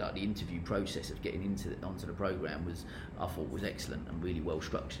interesting that like the interview process of getting onto the programme I thought was excellent and really well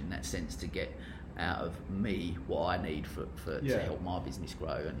structured in that sense to get out of me what I need to help my business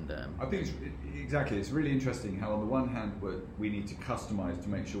grow. And I think it's really interesting how on the one hand we need to customise to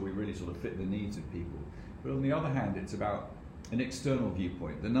make sure we really sort of fit the needs of people, but on the other hand it's about an external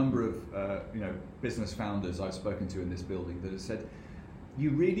viewpoint. The number of business founders I've spoken to in this building that have said,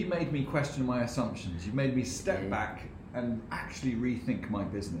 you really made me question my assumptions, you made me step back and actually rethink my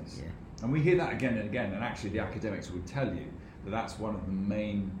business. And we hear that again and again, and actually the academics would tell you that that's one of the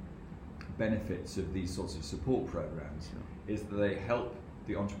main benefits of these sorts of support programs is that they help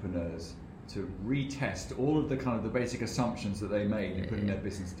the entrepreneurs to retest all of the kind of the basic assumptions that they made in putting their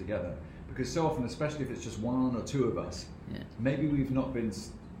business together. Because so often, especially if it's just one or two of us, maybe we've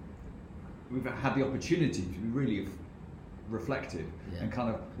had the opportunity to be really reflective and kind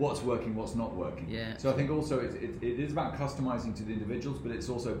of what's working, what's not working. So I think also it is about customizing to the individuals, but it's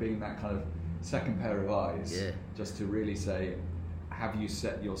also being that kind of second pair of eyes, just to really say, have you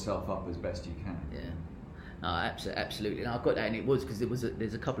set yourself up as best you can? No, absolutely. And I got that, and it was because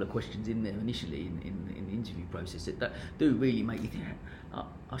there's a couple of questions in there initially in the interview process that do really make you think,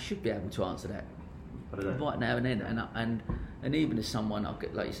 I should be able to answer that right now and then. And even as someone,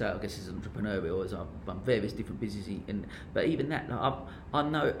 like you say, I guess as an entrepreneur, or as I've run various different businesses, but even that, I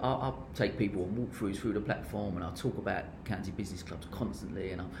know I'll take people on walkthroughs through the platform, and I'll talk about county business clubs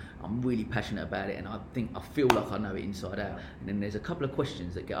constantly, and I'm really passionate about it, and I feel like I know it inside out. And then there's a couple of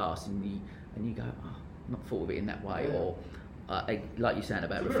questions that get asked, and you go, not thought of it in that way, or like you're saying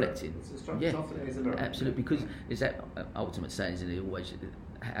about reflecting. Absolutely, because it's that ultimate saying, isn't it, always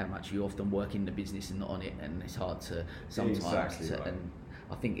how much you often work in the business and not on it, and it's hard to sometimes. And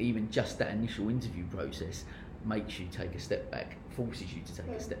I think even just that initial interview process makes you take a step back, forces you to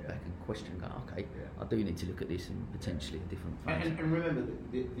take a step back and question, go, okay, I do need to look at this in potentially a different phase. And remember,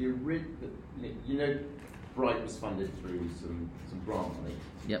 Bright was funded through some grant money.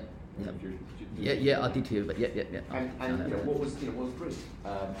 Yep. I did hear, but And what was great?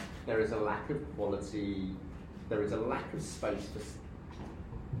 There is a lack of quality. There is a lack of space for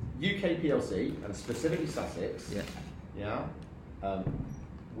UK PLC and specifically Sussex.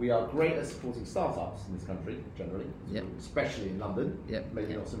 We are great at supporting startups in this country generally, especially in London.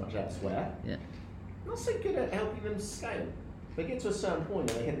 Maybe not so much elsewhere. Not so good at helping them scale. They get to a certain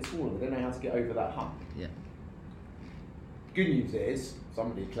point and they hit this wall and they don't know how to get over that hump. Good news is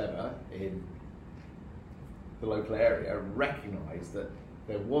somebody clever in the local area recognised that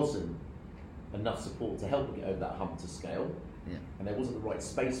there wasn't enough support to help them get over that hump to scale, and there wasn't the right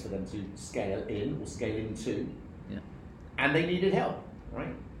space for them to scale in or scale into, and they needed help,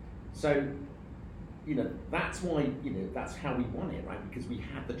 right? So, that's why, that's how we won it, right? Because we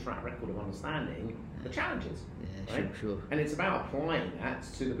had the track record of understanding the challenges, right? Sure. And it's about applying that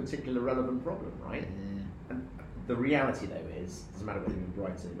to the particular relevant problem, right? And the reality, though, is it doesn't matter whether you're in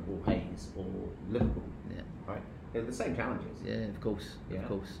Brighton or Hayes or Liverpool, right? They're the same challenges. Of course.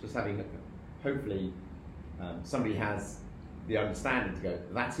 Just having, hopefully, somebody has the understanding to go,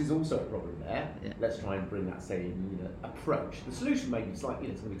 that is also a problem there. Let's try and bring that same approach. The solution may be slightly,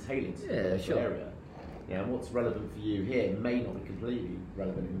 it's going to be tailored to the local area. And what's relevant for you here may not be completely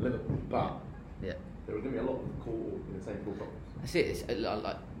relevant in Liverpool, but there are going to be a lot of the same core problems. That's it. It's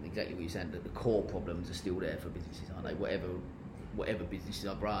like exactly what you're saying. That the core problems are still there for businesses, aren't they? Whatever businesses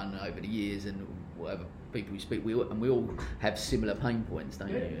I've run over the years, and whatever people you speak, we all have similar pain points, don't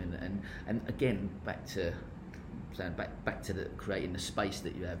you? And again, back to the creating the space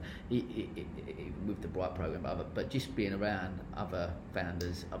that you have with the Bright program, but just being around other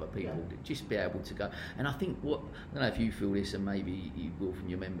founders, other people, just be able to go. And I think I don't know if you feel this, and maybe you will from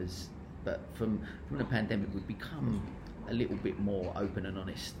your members, but from the pandemic, we've become a little bit more open and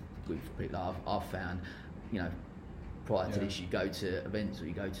honest with people. I've found, prior to this, you go to events or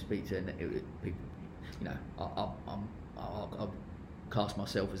you go to speak to people. I'll cast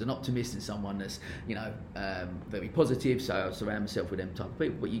myself as an optimist and someone that's very positive, so I surround myself with them type of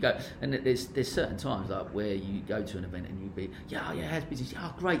people. But you go, and there's certain times like where you go to an event and you be how's business?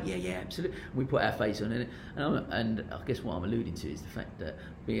 Oh, great, absolutely. And we put our face on it, and I guess what I'm alluding to is the fact that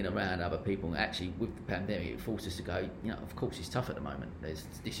being around other people, and actually with the pandemic, it forced us to go. Of course it's tough at the moment.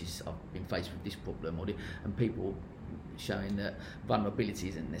 I've been faced with this problem, and people showing that vulnerability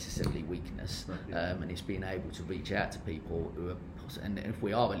isn't necessarily weakness, and it's being able to reach out to people who are and if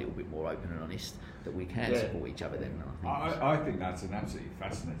we are a little bit more open and honest, that we can support each other. Then I think that's an absolutely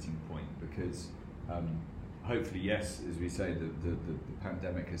fascinating point, because hopefully, yes, as we say, the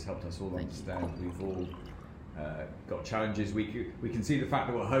pandemic has helped us all understand we've all got challenges. We can see the fact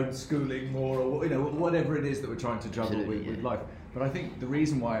that we're homeschooling more, or whatever it is that we're trying to juggle with life. But I think the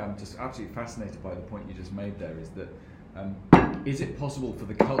reason why I'm just absolutely fascinated by the point you just made there is that is it possible for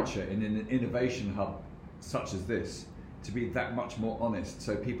the culture in an innovation hub such as this to be that much more honest?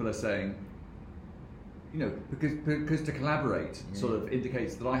 So people are saying, because to collaborate sort of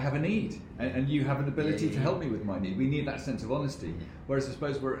indicates that I have a need and you have an ability to help me with my need. We need that sense of honesty. Whereas I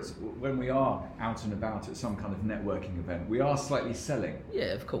suppose when we are out and about at some kind of networking event, we are slightly selling.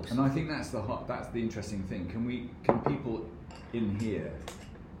 Yeah, of course. And I think that's the interesting thing. Can people in here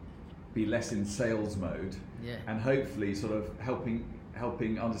be less in sales mode and hopefully sort of helping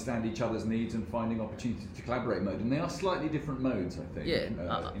helping understand each other's needs and finding opportunities to collaborate mode, and they are slightly different modes, I think. Yeah,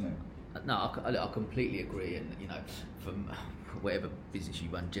 you know. No, I completely agree, and from whatever business you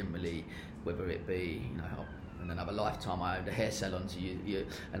run, generally, whether it be in another lifetime I owned a hair salon, so you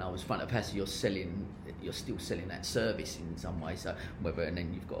and I was front of house, you're still selling that service in some way. So and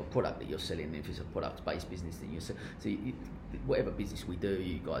then you've got a product that you're selling. If it's a product-based business, then whatever business we do,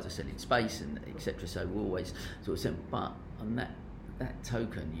 you guys are selling space and etc. So we're always sort of selling. But on that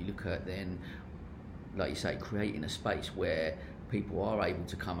token, you look at then, like you say, creating a space where people are able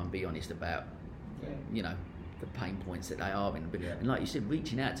to come and be honest about, the pain points that they are in. And like you said,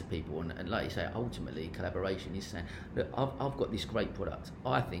 reaching out to people and like you say, ultimately collaboration is saying, look, I've got this great product.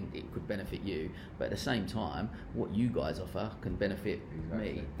 I think it could benefit you, but at the same time, what you guys offer can benefit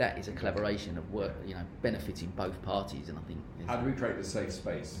me. That is a collaboration of work, benefiting both parties. And I think how do we create a safe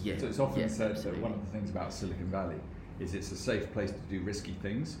space? Yeah. So it's often said absolutely. that one of the things about Silicon Valley is it's a safe place to do risky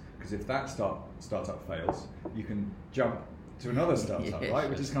things, because if that startup fails, you can jump to another startup, right?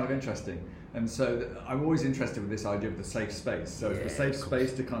 Which is kind of interesting. And so I'm always interested with this idea of the safe space. So it's the safe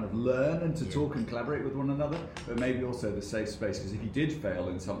space to kind of learn and to talk and collaborate with one another, but maybe also the safe space, because if you did fail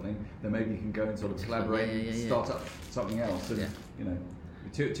in something, then maybe you can go and sort of collaborate and start up something else. And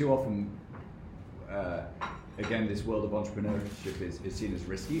too often, again, this world of entrepreneurship is seen as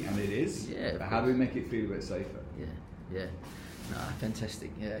risky, and it is. Yeah, but how do we make it feel a bit safer? Yeah. No,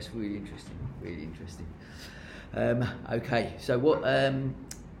 fantastic. Yeah, it's really interesting. Really interesting. Okay, so what?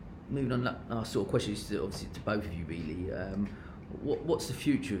 Moving on, our sort of questions obviously to both of you really. What's the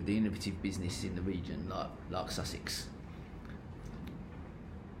future of the innovative business in the region, like Sussex?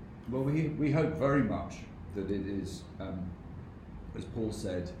 Well, we hope very much that it is, as Paul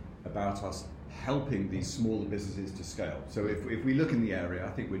said, about us helping these smaller businesses to scale. So if we look in the area, I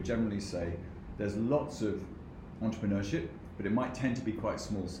think we'd generally say there's lots of entrepreneurship, but it might tend to be quite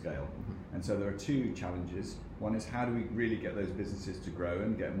small scale. Mm-hmm. And so there are two challenges. One is, how do we really get those businesses to grow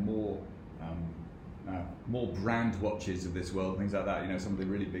and get more brand watches of this world, things like that, some of the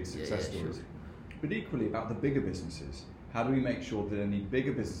really big success stories. Sure. But equally about the bigger businesses. How do we make sure that any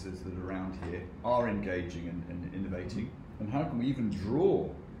bigger businesses that are around here are engaging and innovating? And how can we even draw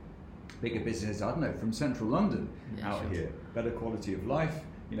bigger businesses, I don't know, from central London out here? Better quality of life,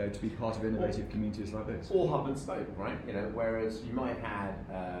 to be part of innovative communities like this. Or hub and spoke, right? Whereas you might have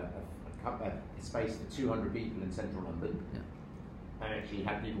had a space for 200 people in central London, and actually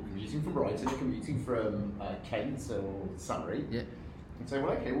had people commuting from Brighton, commuting from Kent or Surrey, and say,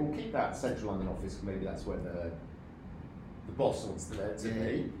 well, okay, we'll keep that central London office, maybe that's where the boss wants to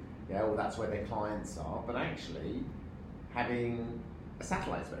be, or that's where their clients are, but actually having a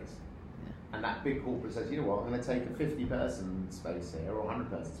satellite space. And that big corporate says, you know what, I'm going to take a 50-person space here or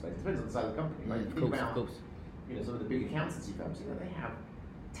 100-person space. It depends on the size of the company. Right? Of course. Some of the big accountancy firms, they have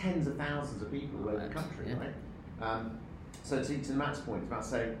tens of thousands of people all over the country, right? So to Matt's point about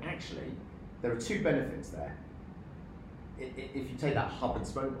saying, actually, there are two benefits there. If you take that hub and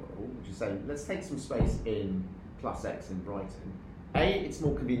spoke model, which is saying, let's take some space in +X in Brighton. It's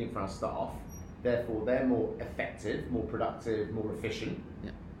more convenient for our staff, therefore they're more effective, more productive, more efficient,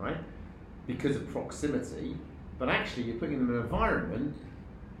 right? Because of proximity, but actually you're putting them in an environment,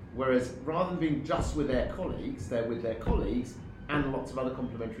 whereas rather than being just with their colleagues, they're with their colleagues and lots of other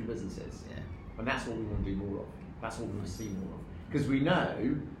complementary businesses. And that's what we want to do more of. That's what we want to see more of. Because we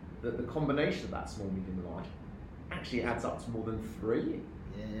know that the combination of that small, medium, large actually adds up to more than 3.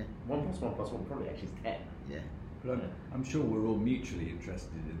 1 + 1 + 1 probably actually is 10. But I'm sure we're all mutually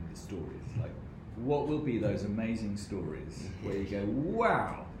interested in the stories. Like, what will be those amazing stories where you go,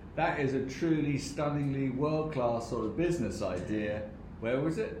 wow, that is a truly stunningly world-class sort of business idea. Where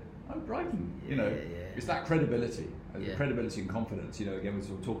was it? Oh, Brighton. It's that credibility, credibility and confidence. Again,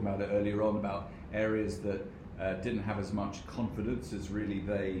 we were talking about it earlier on about areas that didn't have as much confidence as really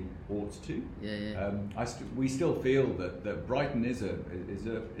they ought to. We still feel that Brighton is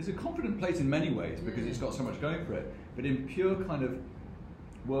a confident place in many ways because it's got so much going for it. But in pure kind of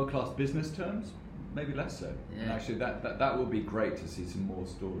world-class business terms, maybe less so. And actually, that would be great to see some more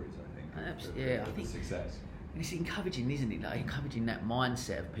stories, I think. Absolutely, I think success. It's encouraging, isn't it? Like encouraging that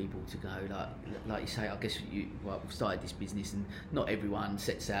mindset of people to go, like you say. I guess we've started this business, and not everyone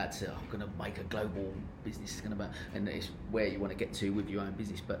sets out to, I'm going to make a global business. And it's where you want to get to with your own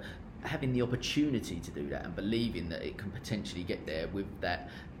business. But having the opportunity to do that and believing that it can potentially get there with that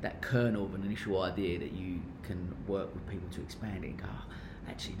kernel of an initial idea that you can work with people to expand it and go,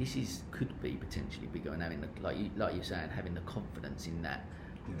 actually, this could be potentially bigger, and having like you're saying, having the confidence in that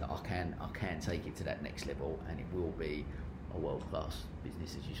I can take it to that next level, and it will be a world-class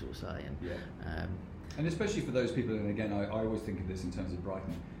business, as you sort of say. And And especially for those people, and again, I always think of this in terms of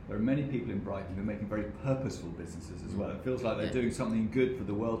Brighton. There are many people in Brighton who are making very purposeful businesses as well. It feels like they're Yeah. doing something good for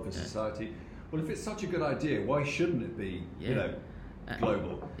the world, for society. Well, if it's such a good idea, why shouldn't it be,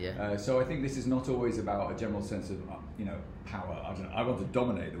 global? So I think this is not always about a general sense of, power. I don't know, I want to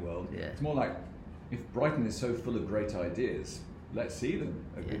dominate the world. Yeah. It's more like, if Brighton is so full of great ideas, let's see them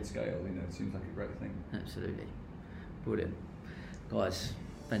at big scale. It seems like a great thing. Absolutely. Brilliant. Guys,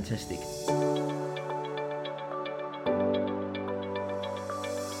 fantastic.